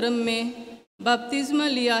कैथोलिक धर्म में बपतिस्मा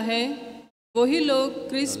लिया है वही लोग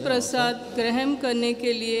क्रिस्त प्रसाद ग्रहण करने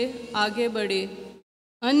के लिए आगे बढ़े.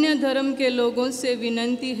 अन्य धर्म के लोगों से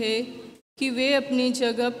विनती है कि वे अपनी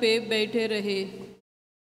जगह पे बैठे रहे.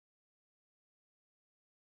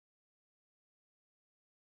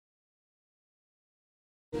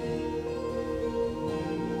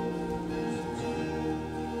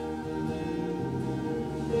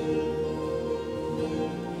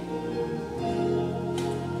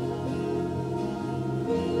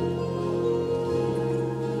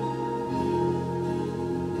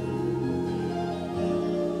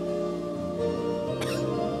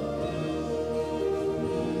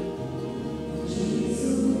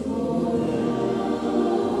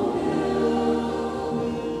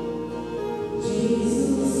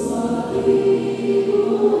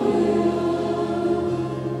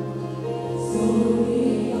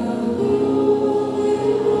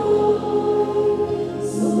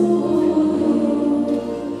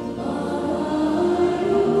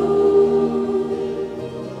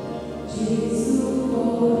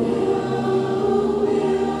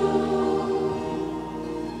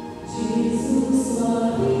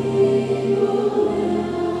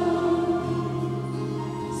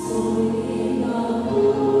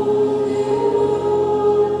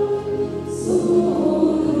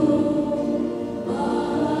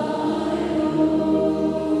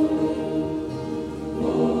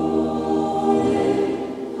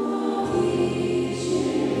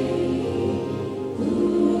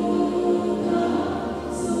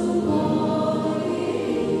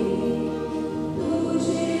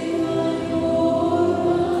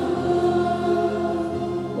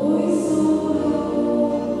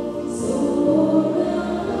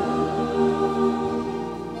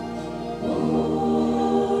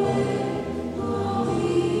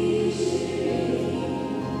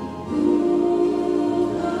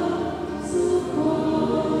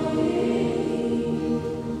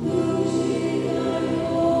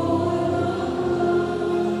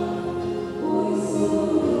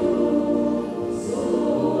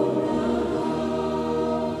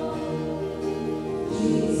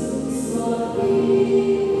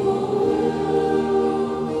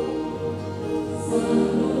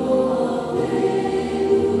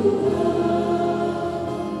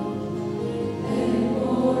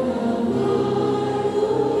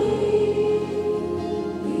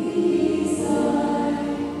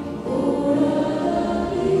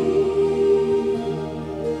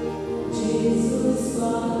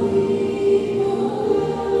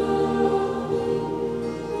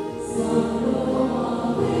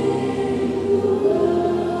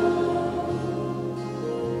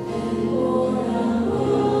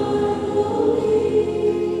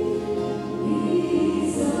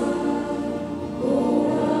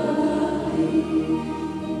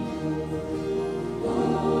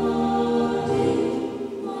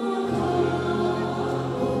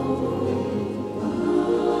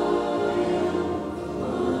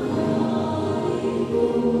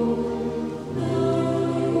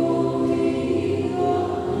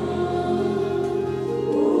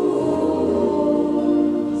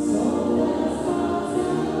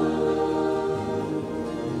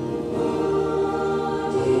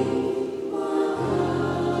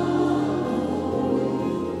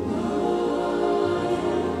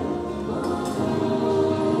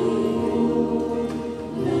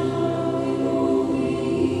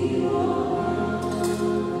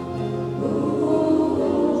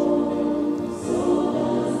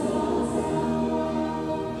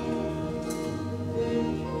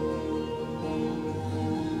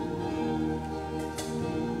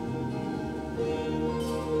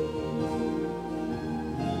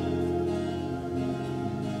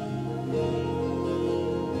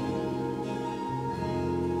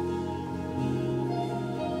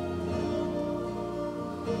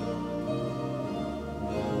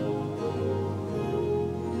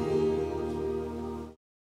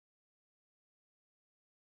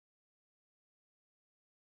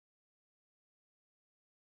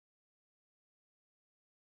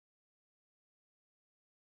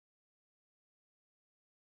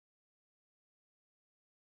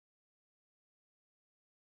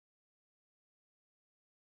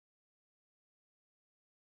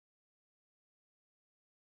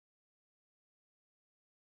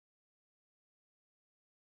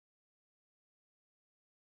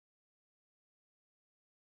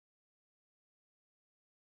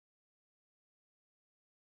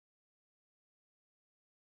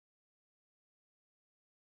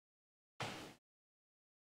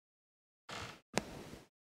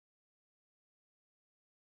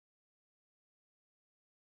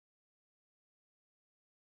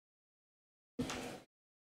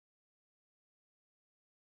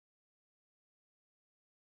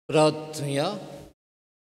 प्रार्थया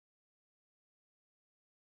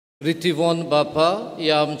रितीवन बापा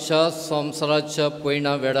ह्या आमच्या संवसाराच्या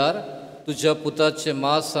पयणा वेळार तुज्या पुताचें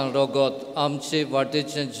मांस आनी रगत आमचे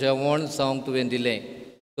वाटेचें जेवण जावंक तुवें दिलें.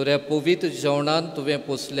 तर ह्या पवित्र जेवणांत तुवें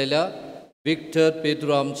पोसलेल्या विक्टर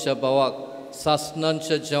पेद्रो आमच्या भावाक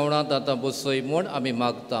सासणांच्या जेवणांत आतां बसय म्हूण आमी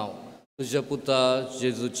मागता. तुज्या पुता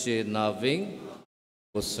जेजूचे नांवें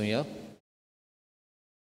बसूया.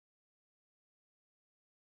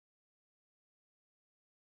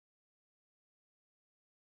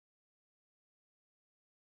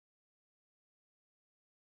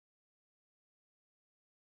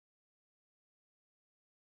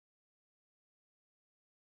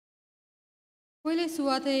 पयले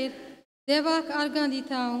सुवातेर देवाक आर्गां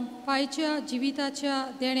दिता हांव पायच्या जिविताच्या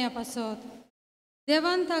देण्या पासत.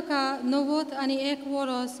 देवान ताका 90 आनी 1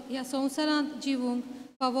 वर्स ह्या संवसारांत जिवूंक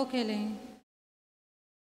फावो केलें.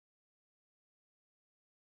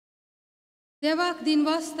 देवाक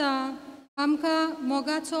दिनवासता आमकां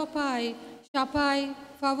मोगाचो पाय शापाय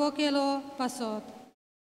फावो केलो पासत.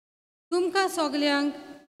 तुमकां सगल्यांक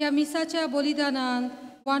ह्या मिसाच्या बलिदानांत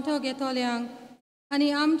वांटो घेतोल्यांक आनी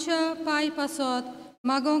आमच्या पाय पासत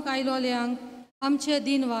मागोंक आयलोल्यांक आमचे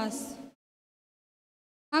दिनवास.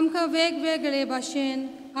 आमकां वेगवेगळे भाशेन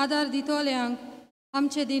आदार दितोल्यांक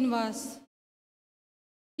आमचे दिनवास.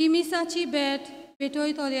 ही मिसाची भेट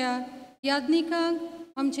पेटयतोल्या याज्ञिकांक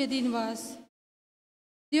आमचे दिनवास.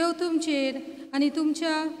 देव तुमचेर आनी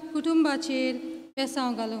तुमच्या कुटुंबाचेर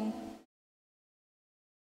पेसांव घालूं.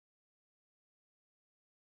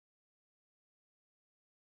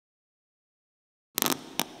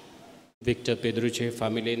 विक्टर पेद्रूचे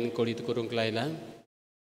फामिलीन कोळीत करूंक लायला.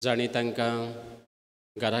 जाणी तांकां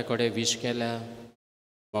घरा कडेन विश केल्या,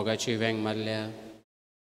 मोगाची वेंग मारल्या,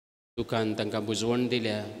 दुकान तांकां बुजवण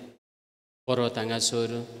दिल्या, परत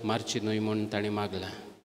हांगासर मारची न्हय म्हूण ताणें मागलां.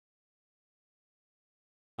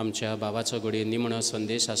 आमच्या भावाचो घडये निमणो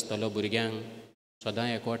संदेश आसतलो भुरग्यांक सदां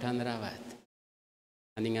एकवटान रावात.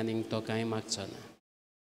 आनीक तो कांय मागचो ना.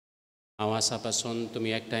 हांव आसा पासून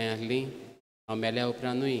तुमी एकठांय आहलीं, हांव मेल्या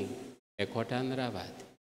उपरांतूय एकवटान रावात.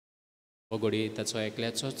 हो घडी ताचो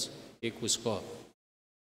एकल्याचोच एक हुस्को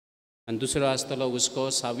आनी दुसरो आसतलो हुस्को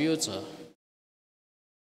सावयोचो.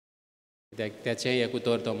 कित्याक त्याचेंय एक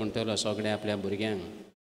उतर तो म्हणटलो सगळ्या आपल्या भुरग्यांक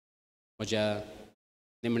म्हज्या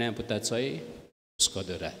निमण्या पुताचोय हुस्को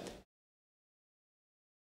धरात.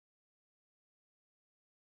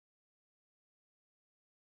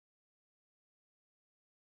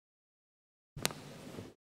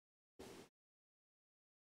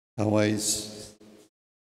 हांव आयज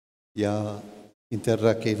ह्या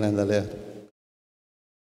इंतराक येयलें जाल्यार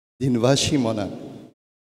दिनवाशी मनाक,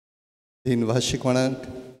 दिनवाशी कोणाक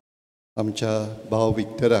आमच्या भाव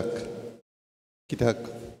विक्टराक. कित्याक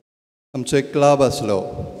आमचो एक क्लब आसलो,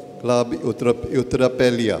 क्लब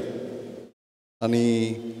युत्रापेलिया, आनी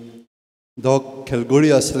दोग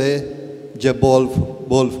खेळगडी आसले जे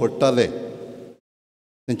बॉल फोडटाले.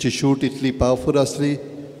 तेंची शूट इतली पावरफूल आसली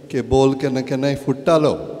की बॉल केन्ना केन्नाय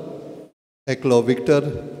फुट्टालो. एकलो विक्टर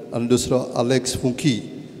आनी दुसरो आलेक्स फुंकी.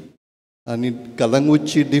 आनी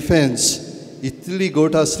कलंगूटची डिफेन्स इतली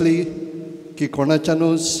गोट आसली की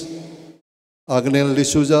कोणाच्यानूच आग्नेल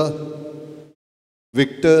डिसुजा,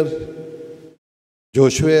 विक्टर,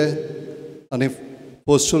 जोशुए आनी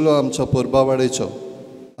पोसुलो आमचो पोरबावाडेचो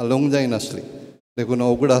आलोंक जायनासली. देखून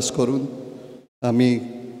अवगडास करून आमी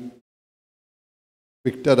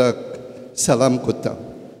विक्टराक सलाम कोत्ता.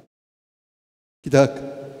 कित्याक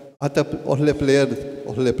आतां ohले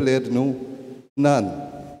प्लेयर न्हू नान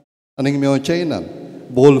आनीक मेवचेय ना.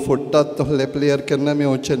 बॉल फोडटात तसले प्लेयर केन्ना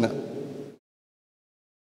मेवचे ना.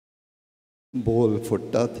 बॉल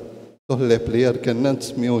फोडटात तसले प्लेयर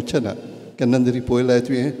केन्नाच मेवचे ना. केन्ना तरी पळयलाय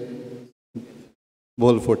तुवें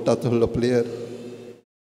बॉल फोडटा तसलो प्लेयर?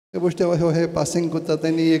 हे गोश्टी हे पासींग कोत्तात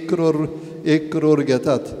आनी 1 करोड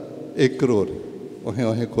घेतात. 1 करोड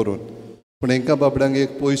अहें करून. पूण हेंकां बाबड्यांक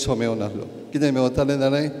एक पयसो मेवनासलो. कितें मेवतालें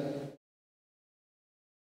जाणाय?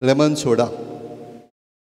 Lemon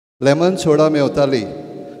soda मेवताली.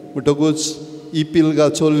 म्हणटकूच ही पिलगा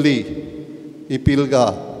चोल्ली, ही पिलगा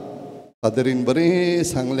फादरीन बरें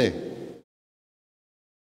सांगलें,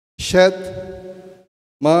 शेत,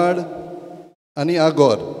 माड आनी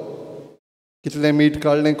आगोर कितलें मीठ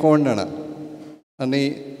काडलें कोण जाणा. आनी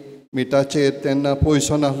मिठाचेर तेन्ना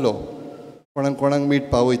पयसो नासलो. कोणाक मीठ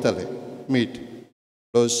पावयताले. मीठ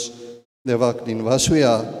प्लस देवाक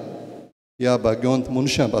दिनवासुया ह्या भाग्यवंत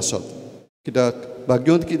मनशां पासत. कित्याक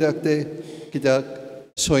भाग्यवंत कित्याक ते? कित्याक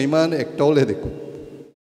सैमान एकटवले देखून,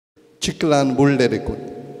 चिखलान बुडले देखून,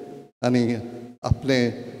 आनी आपलें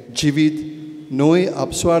जिवीत न्हय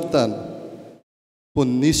आपसवार्थान पूण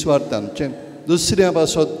निस्वार्थान दुसऱ्या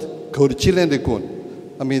पासत करचिलें देखून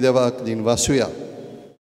आमी देवाक दिनवासुया.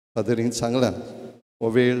 फादरीन सांगलां हो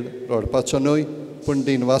वेळ रडपाचो न्हय पूण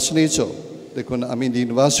दिनवासणेचो देखून आमी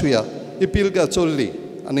दिनवासुया. ही पिलगां चोरली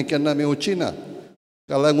आनी केन्ना आमी वचिना.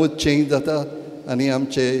 कालांगूट चेंज जाता आनी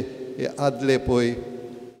आमचे हे आदले पळय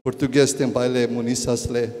पुर्तुगेज ते भायले मनीस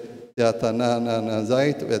आसले ते आतां ना ना ना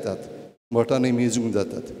जायत वेतात, बोटांनी मिजूंक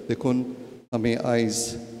जातात. देखून आमी आयज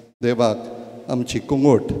देवाक आमची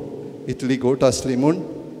कुंगोट इतली गोट आसली म्हूण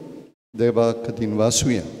देवाक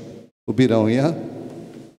दिनवासुया. उबी रावया.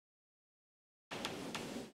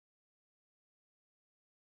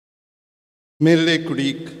 मेल्ले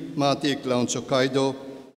कुडीक मातयेक लावचो कायदो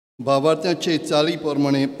भावार्थ्याचे चाली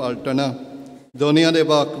प्रमाणे पाळटना दोनया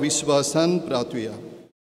देवाक विस्वासान प्रार्थुया.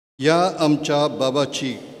 ह्या आमच्या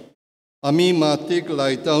बाबाची आमी मातयेक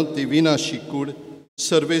लायता ती विनाशी कूड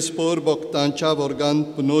सर्वेस्पोर भक्तांच्या वर्गान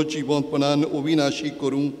पुनर्जिवंतपणान अविनाशी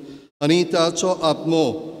करूं आनी ताचो आत्मो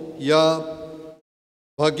ह्या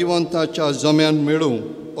भाग्यवंताच्या जम्यान मेळूं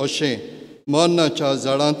अशें मरणाच्या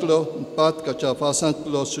झाडांतलो पातकाच्या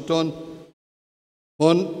फासांतलो सुटोन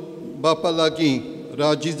म्हूण बापा लागीं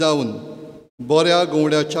राजी जावन बऱ्या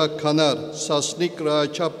गवड्याच्या खानार सासणीक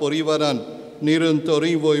रायाच्या परिवारान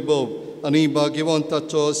निरंतरी वैभव आनी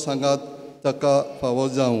भाग्यवंताचो सांगात ताका फावो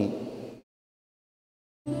जावं.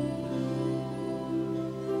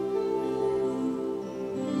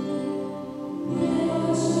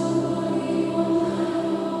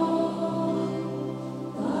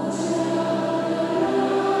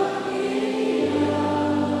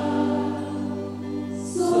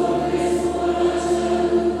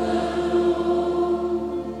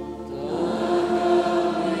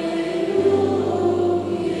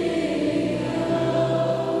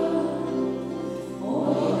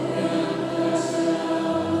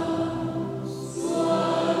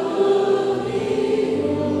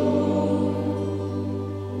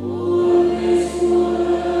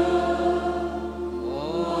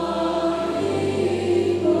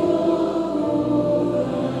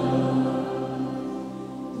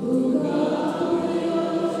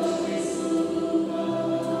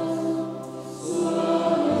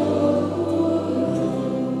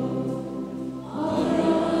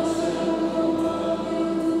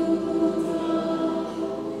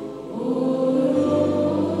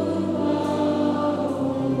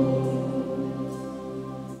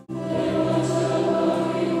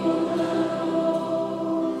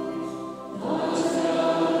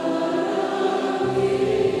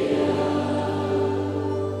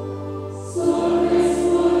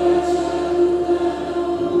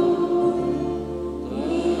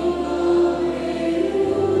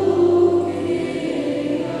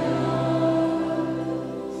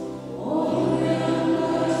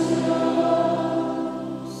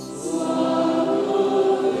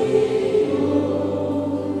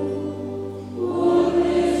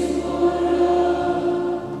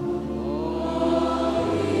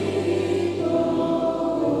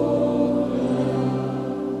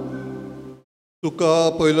 तुका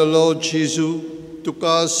पयलोलो जेजू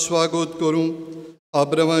तुका स्वागत करूं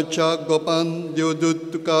आब्रामाच्या गोपान देवदूत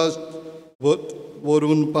तुका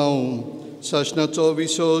व्हरून पावूं शासनाचो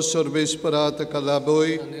विसो सर्वेस्परा ताका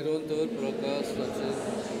लाभय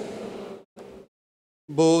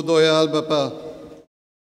भोव दोयाल बापा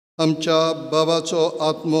आमच्या बाबाचो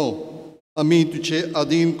आत्मो आमी तुजे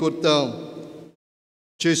आधीन करता.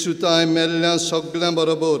 जेसूताय मेल्ल्या सगळ्यां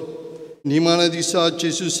बरोबर निमाण्या दिसा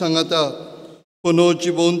जेजू सांगता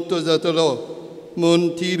पुनर्जिवंत जातलो म्हूण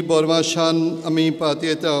थीर बोरमाशान आमी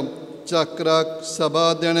पातयेता. चाकराक सभा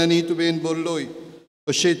देण्यांनी तुवें बोरलोय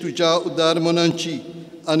अशें तुज्या उदार मनांची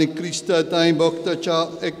आनी क्रिस्ताताय भक्ताच्या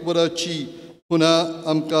एकवराची पुना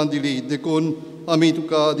आमकां दिली. देखून आमी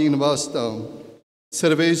तुका दिनवासता.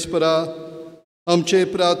 सर्वेस्परा आमचे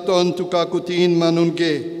प्रार्थन तुका कुतीन मानून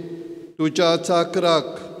घे. तुज्या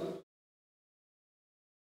चाकराक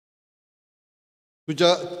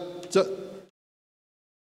तुज्या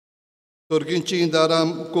सर्गीची दारां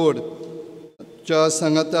कोड च्या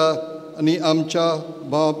सांगाता आनी आमच्या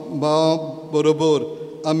भाव बरोबर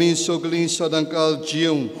आमी सगळीं सदांकाल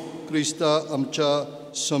जियेवं क्रिस्ता आमच्या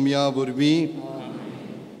समया वरवीं.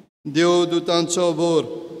 देवदूतांचो वर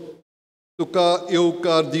तुका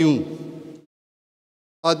येवकार दिवं.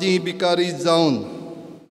 आदी भिकारी जावन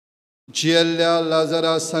जियेल्ल्या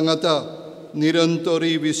लाजारा सांगाता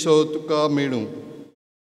निरंतरी विसो तुका मेळूं.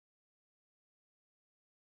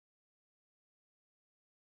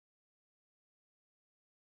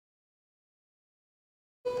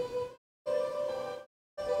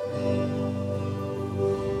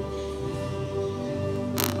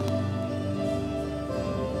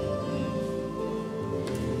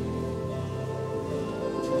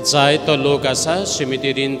 जायतो लोक आसा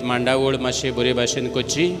शिमितेरींत मांडावळ मातशे बरे भाशेन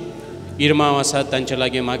करची. इरमांव आसात तांचे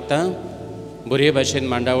लागीं मागता बरे भाशेन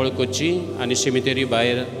मांडावळ करची आनी शिमितेरी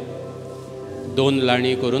भायर 2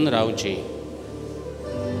 लाणी करून रावची.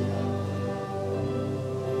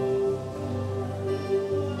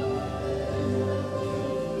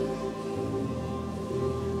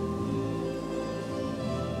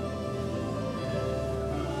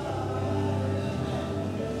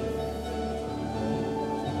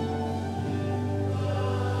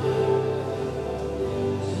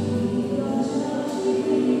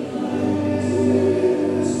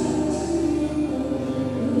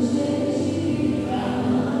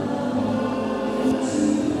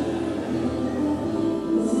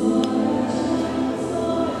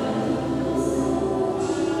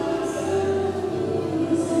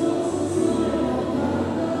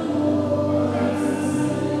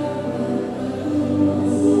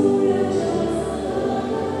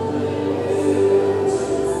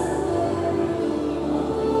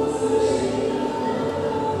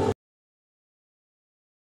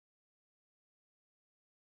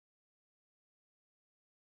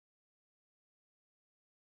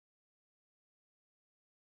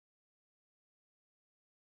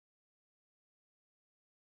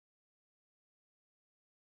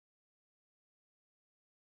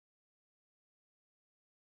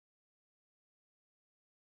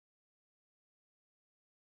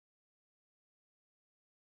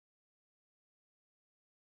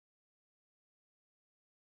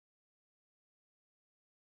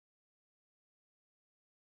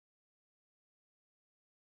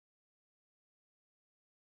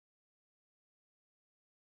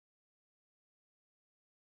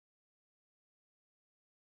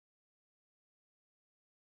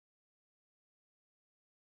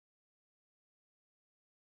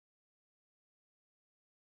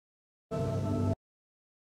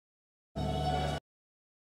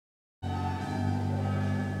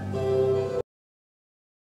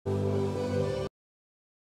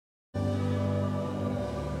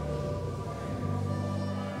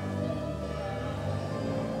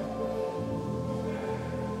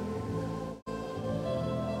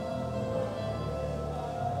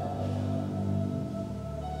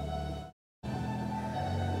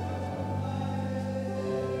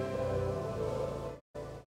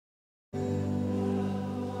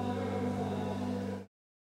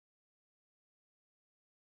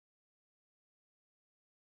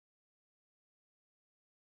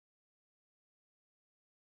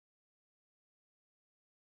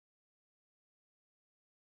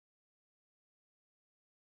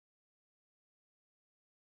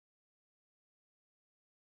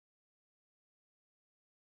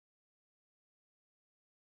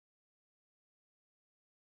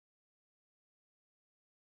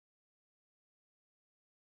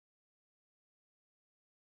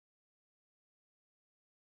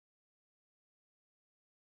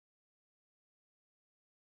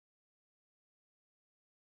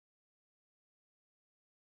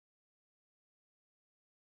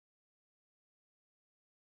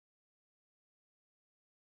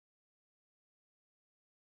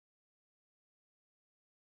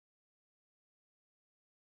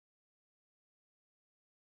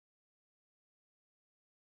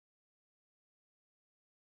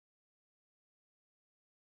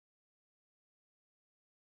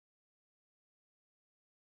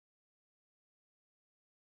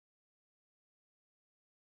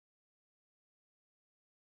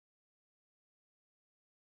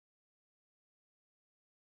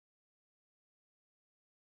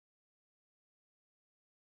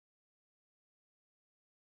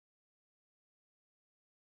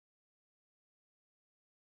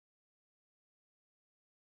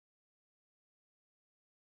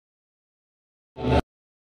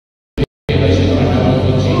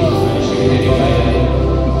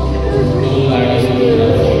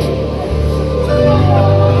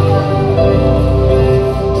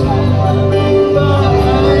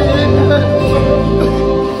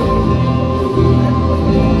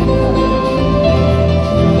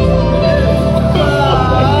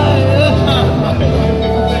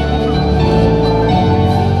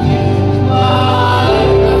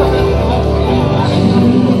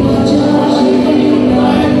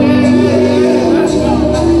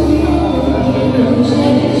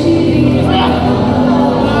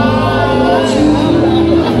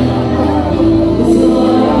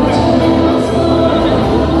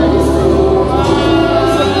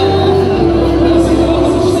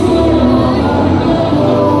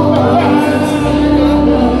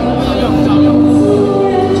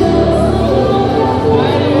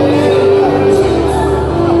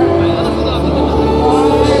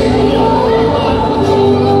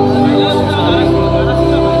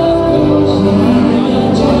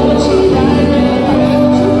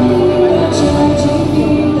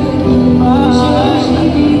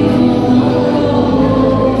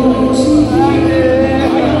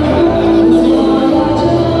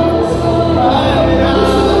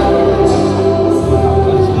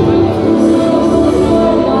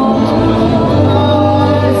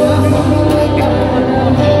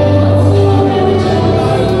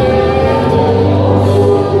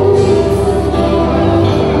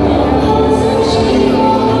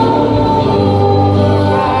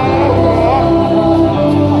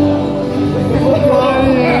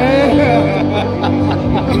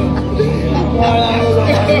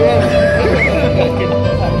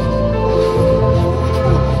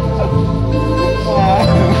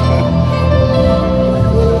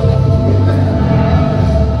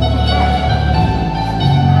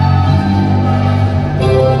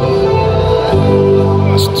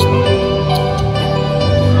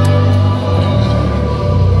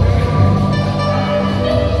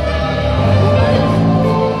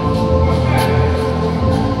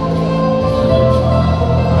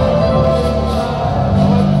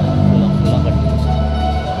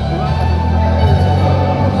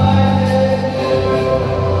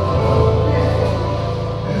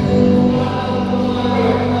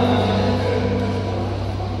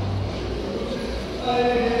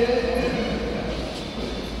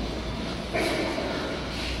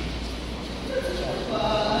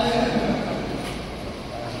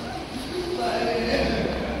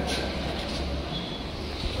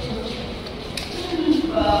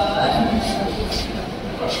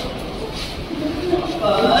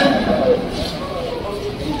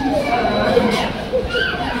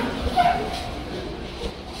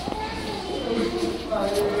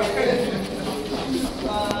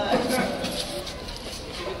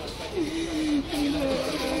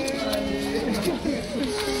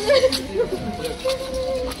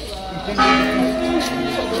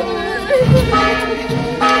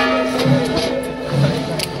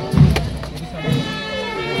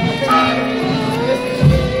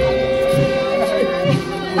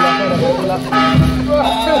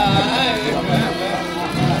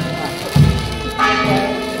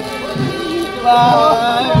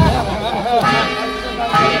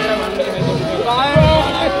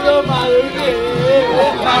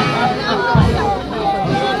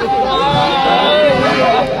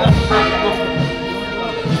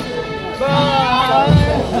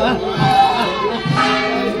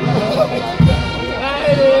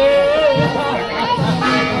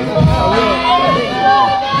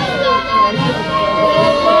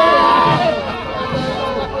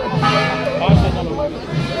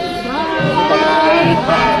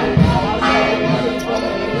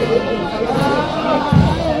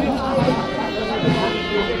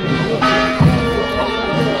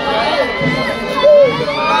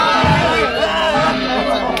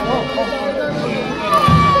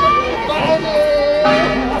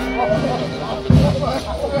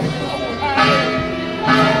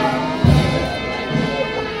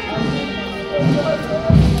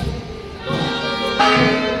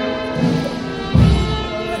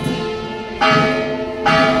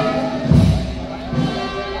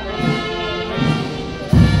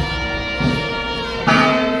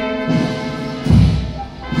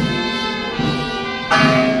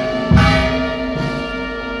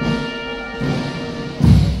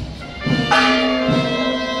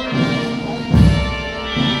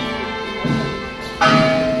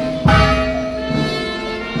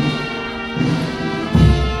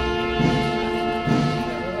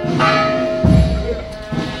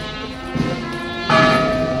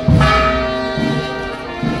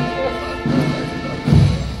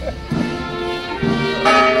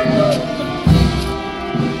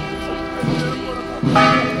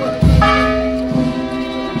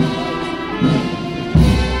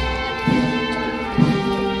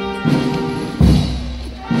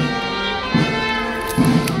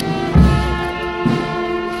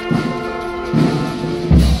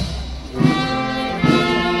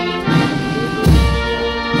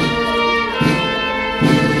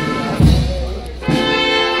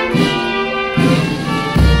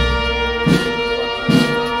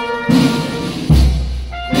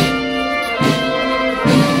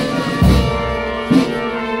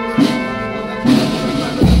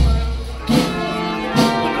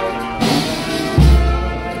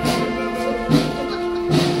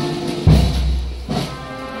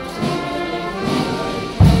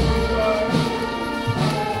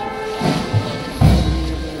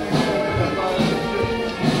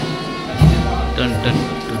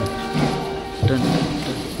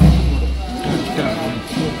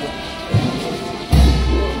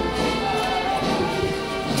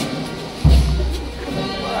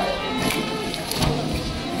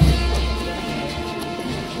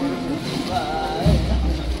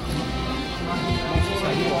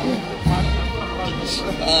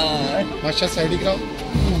 मातशा सायडीक राव,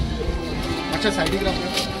 मातशा सायडीक राव.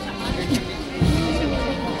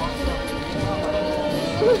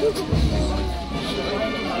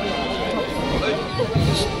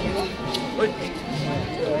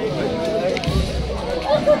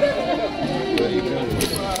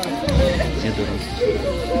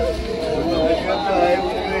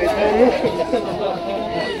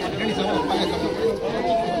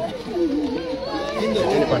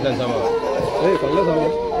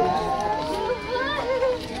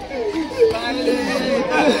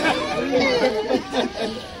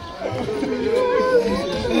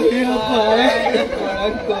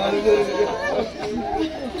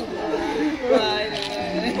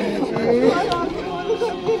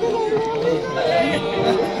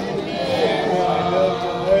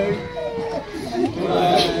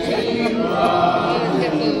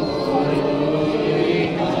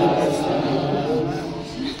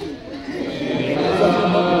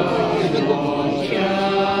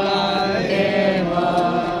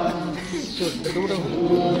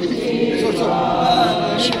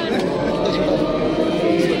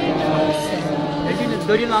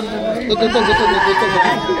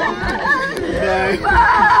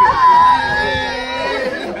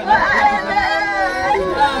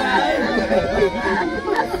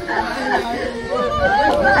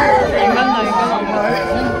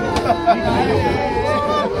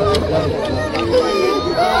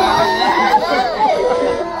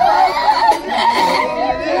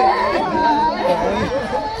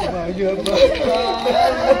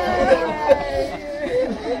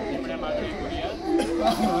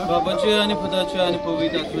 बाबाचे आणि पुताचे आणि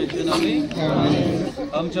पवित्र आत्म्याचे नावे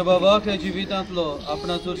आमच्या बाबाक ह्या जिवितांतलो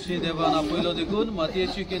आपणा चडशी देवान आपयलो देखून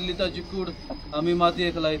मातयेची केल्ली ताची कूड आमी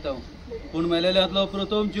मातयेक लायता. पूण मेलेल्यांतलो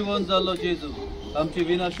प्रथम जिवन जाल्लो जेजू आमची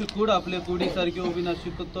विनाशी कूड आपले कुडी सारकी विनाशी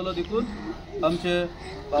करतलो देखून आमचे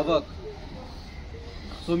बाबाक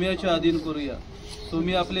सोम्याचे आधीन करुया.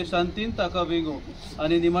 सोमी आपले शांतीन ताका वेगो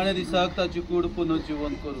आणि निमाण्या दिसाक ताची कूड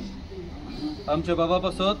पुनर्जीवन करू. आमच्या बाबा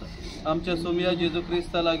पासत आमच्या सोमिया जेजू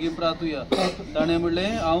क्रिस्ता लागीं प्रार्थुया. ताणें म्हणलें,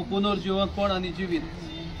 हांव पुनर्जीवनपण आनी जिवीत.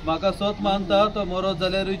 म्हाका स्वत मानता तो मरत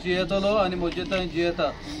जाल्यारूय जियेतलो आनी म्हजे थंय जियेता,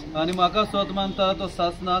 आनी म्हाका स्वत मानता तो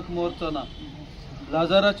सासनाक मोरचो ना.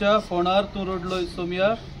 लाजाराच्या फोंडार तूं रडलोय सोमिया,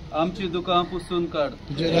 आमची दुकां पुसून काड.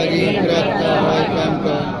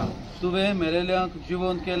 तुवें मेलेल्यांक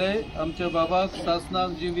जिवंत केलें, आमच्या बाबाक सासनाक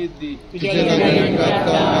जिवीत दी.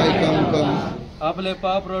 आपले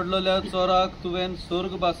पाप रडलेल्या चोराक तुवें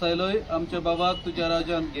स्वर्ग बासायलोय, आमच्या बाबाक तुज्या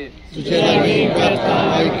राजांत घे.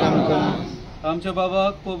 आमच्या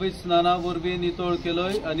बाबाक पवित्र स्नाना वरवीं नितळ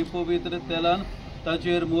केलोय आनी पवित्र तेलान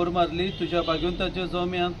ताचेर मोर मारली. तुज्या भाग्यवंताच्या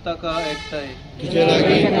जोम्यांत ताका एकठांय.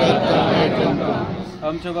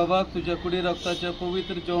 आमच्या बाबाक तुज्या कुडी रक्ताच्या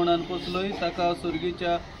पवित्र जेवणान पोसलोय, ताका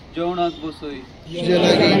सुर्गीच्या जेवणाक बसय.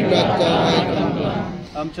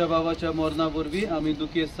 आमच्या बाबाच्या मरणा वरवीं आमी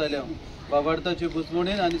दुखेस्त जाल्या. बाबाडताचे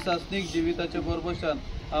बुजवणेन आनी सासनीक जिविताच्या बरोबशान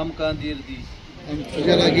आमकां धीर दी.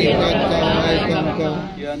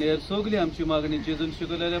 आनी हेर सगली आमची मागणी जेजून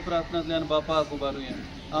शिकयलेल्या प्रार्थनांतल्यान बापाक उबारुया.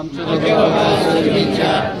 आमच्या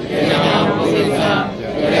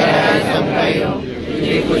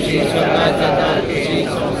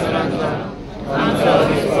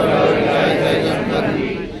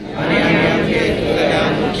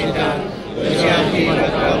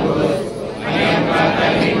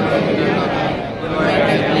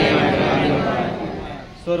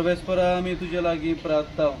सर्वेस्परा आमी तुजे लागीं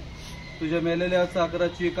प्रार्थताव. तुज्या मेलेल्या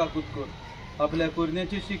चाकराची काकूत कर. आपल्या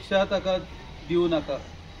कुरण्याची शिक्षा ताका दिवं नाका,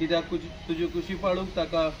 कित्याक तुजी कुशी पाळूंक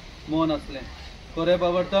ताका मन आसलें. खरें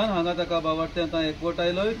बावडटान हांगा ताका बावडट्यांत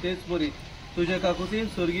एकवटायलोय, तेच बरी तुजे काकुतीन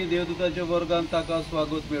स्वर्गीय देवदूताच्या वर्गान ताका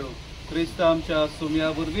स्वागत मेळो. क्रिस्त आमच्या सोम्या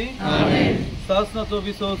वरवीं सासनाचो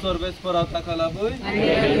विसव सर्वेस्परा ताका लाभय.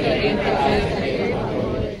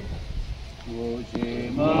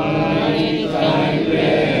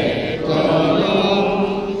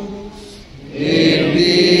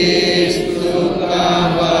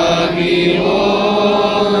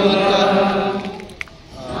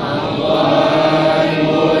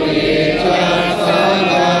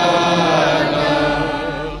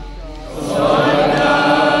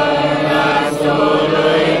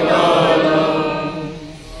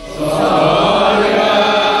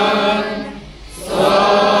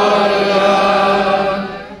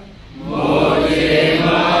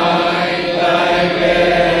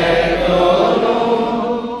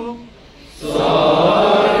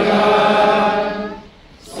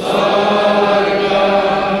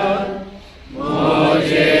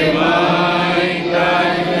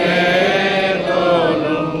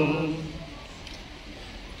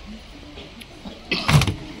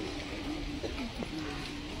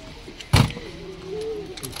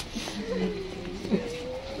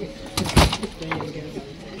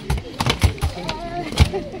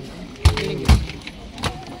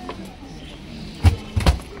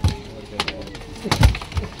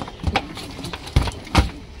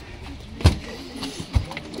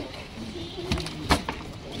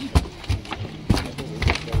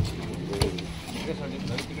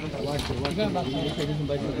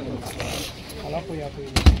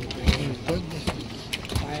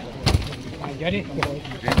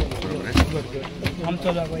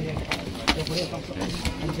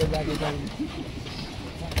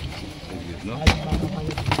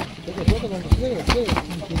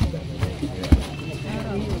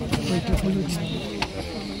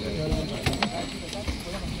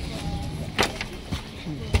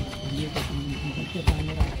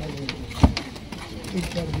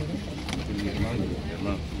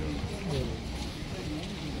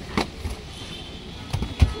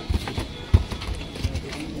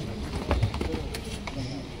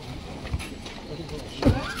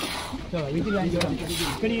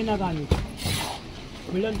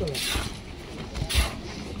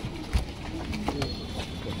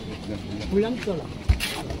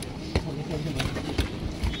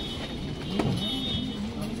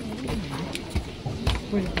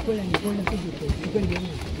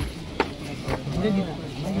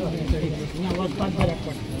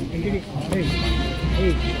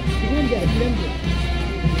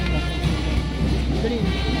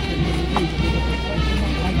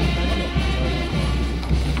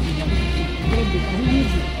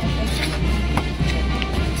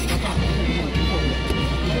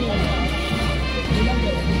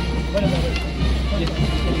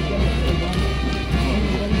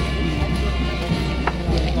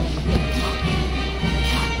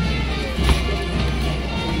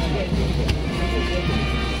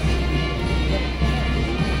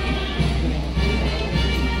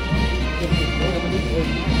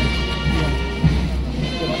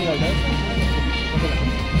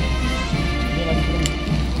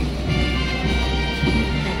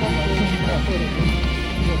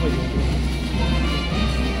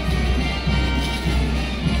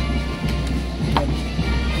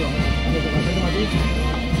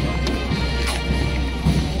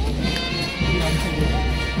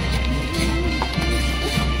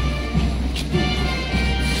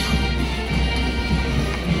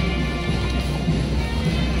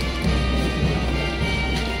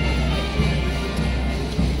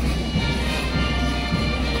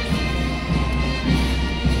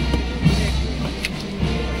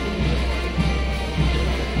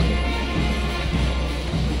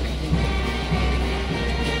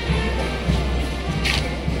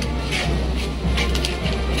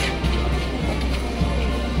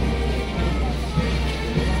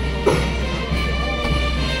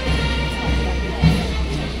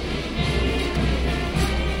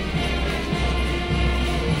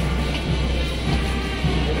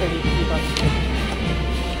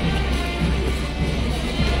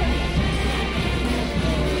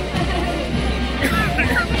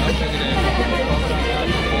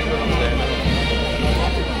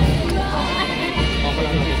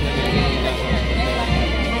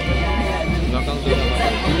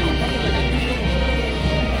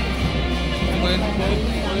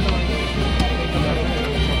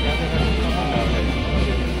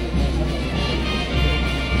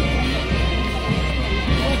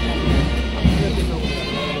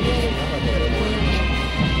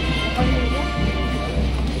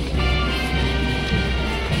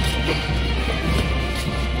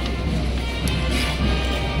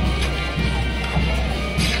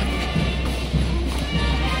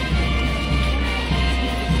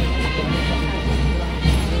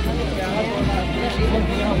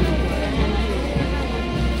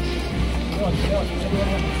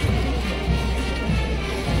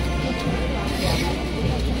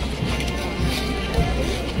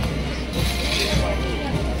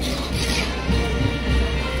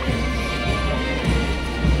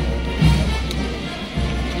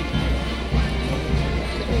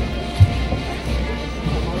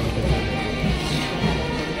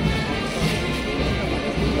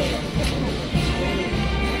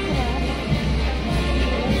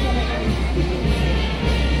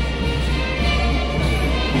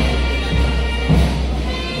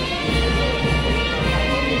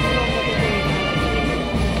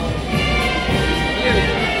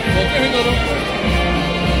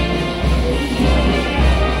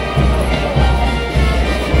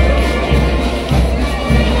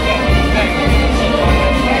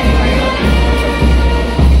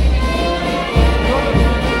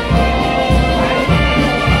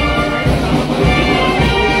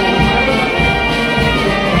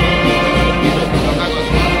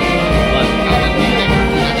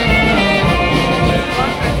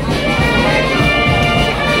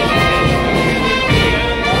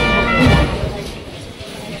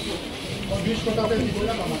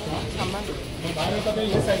 बाहेर होता ते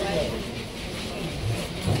हे साईडला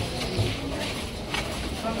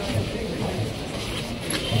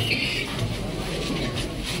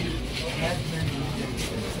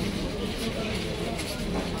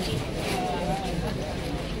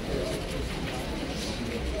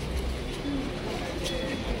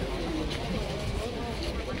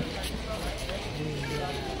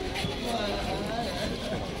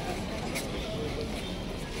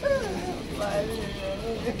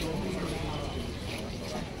Bye.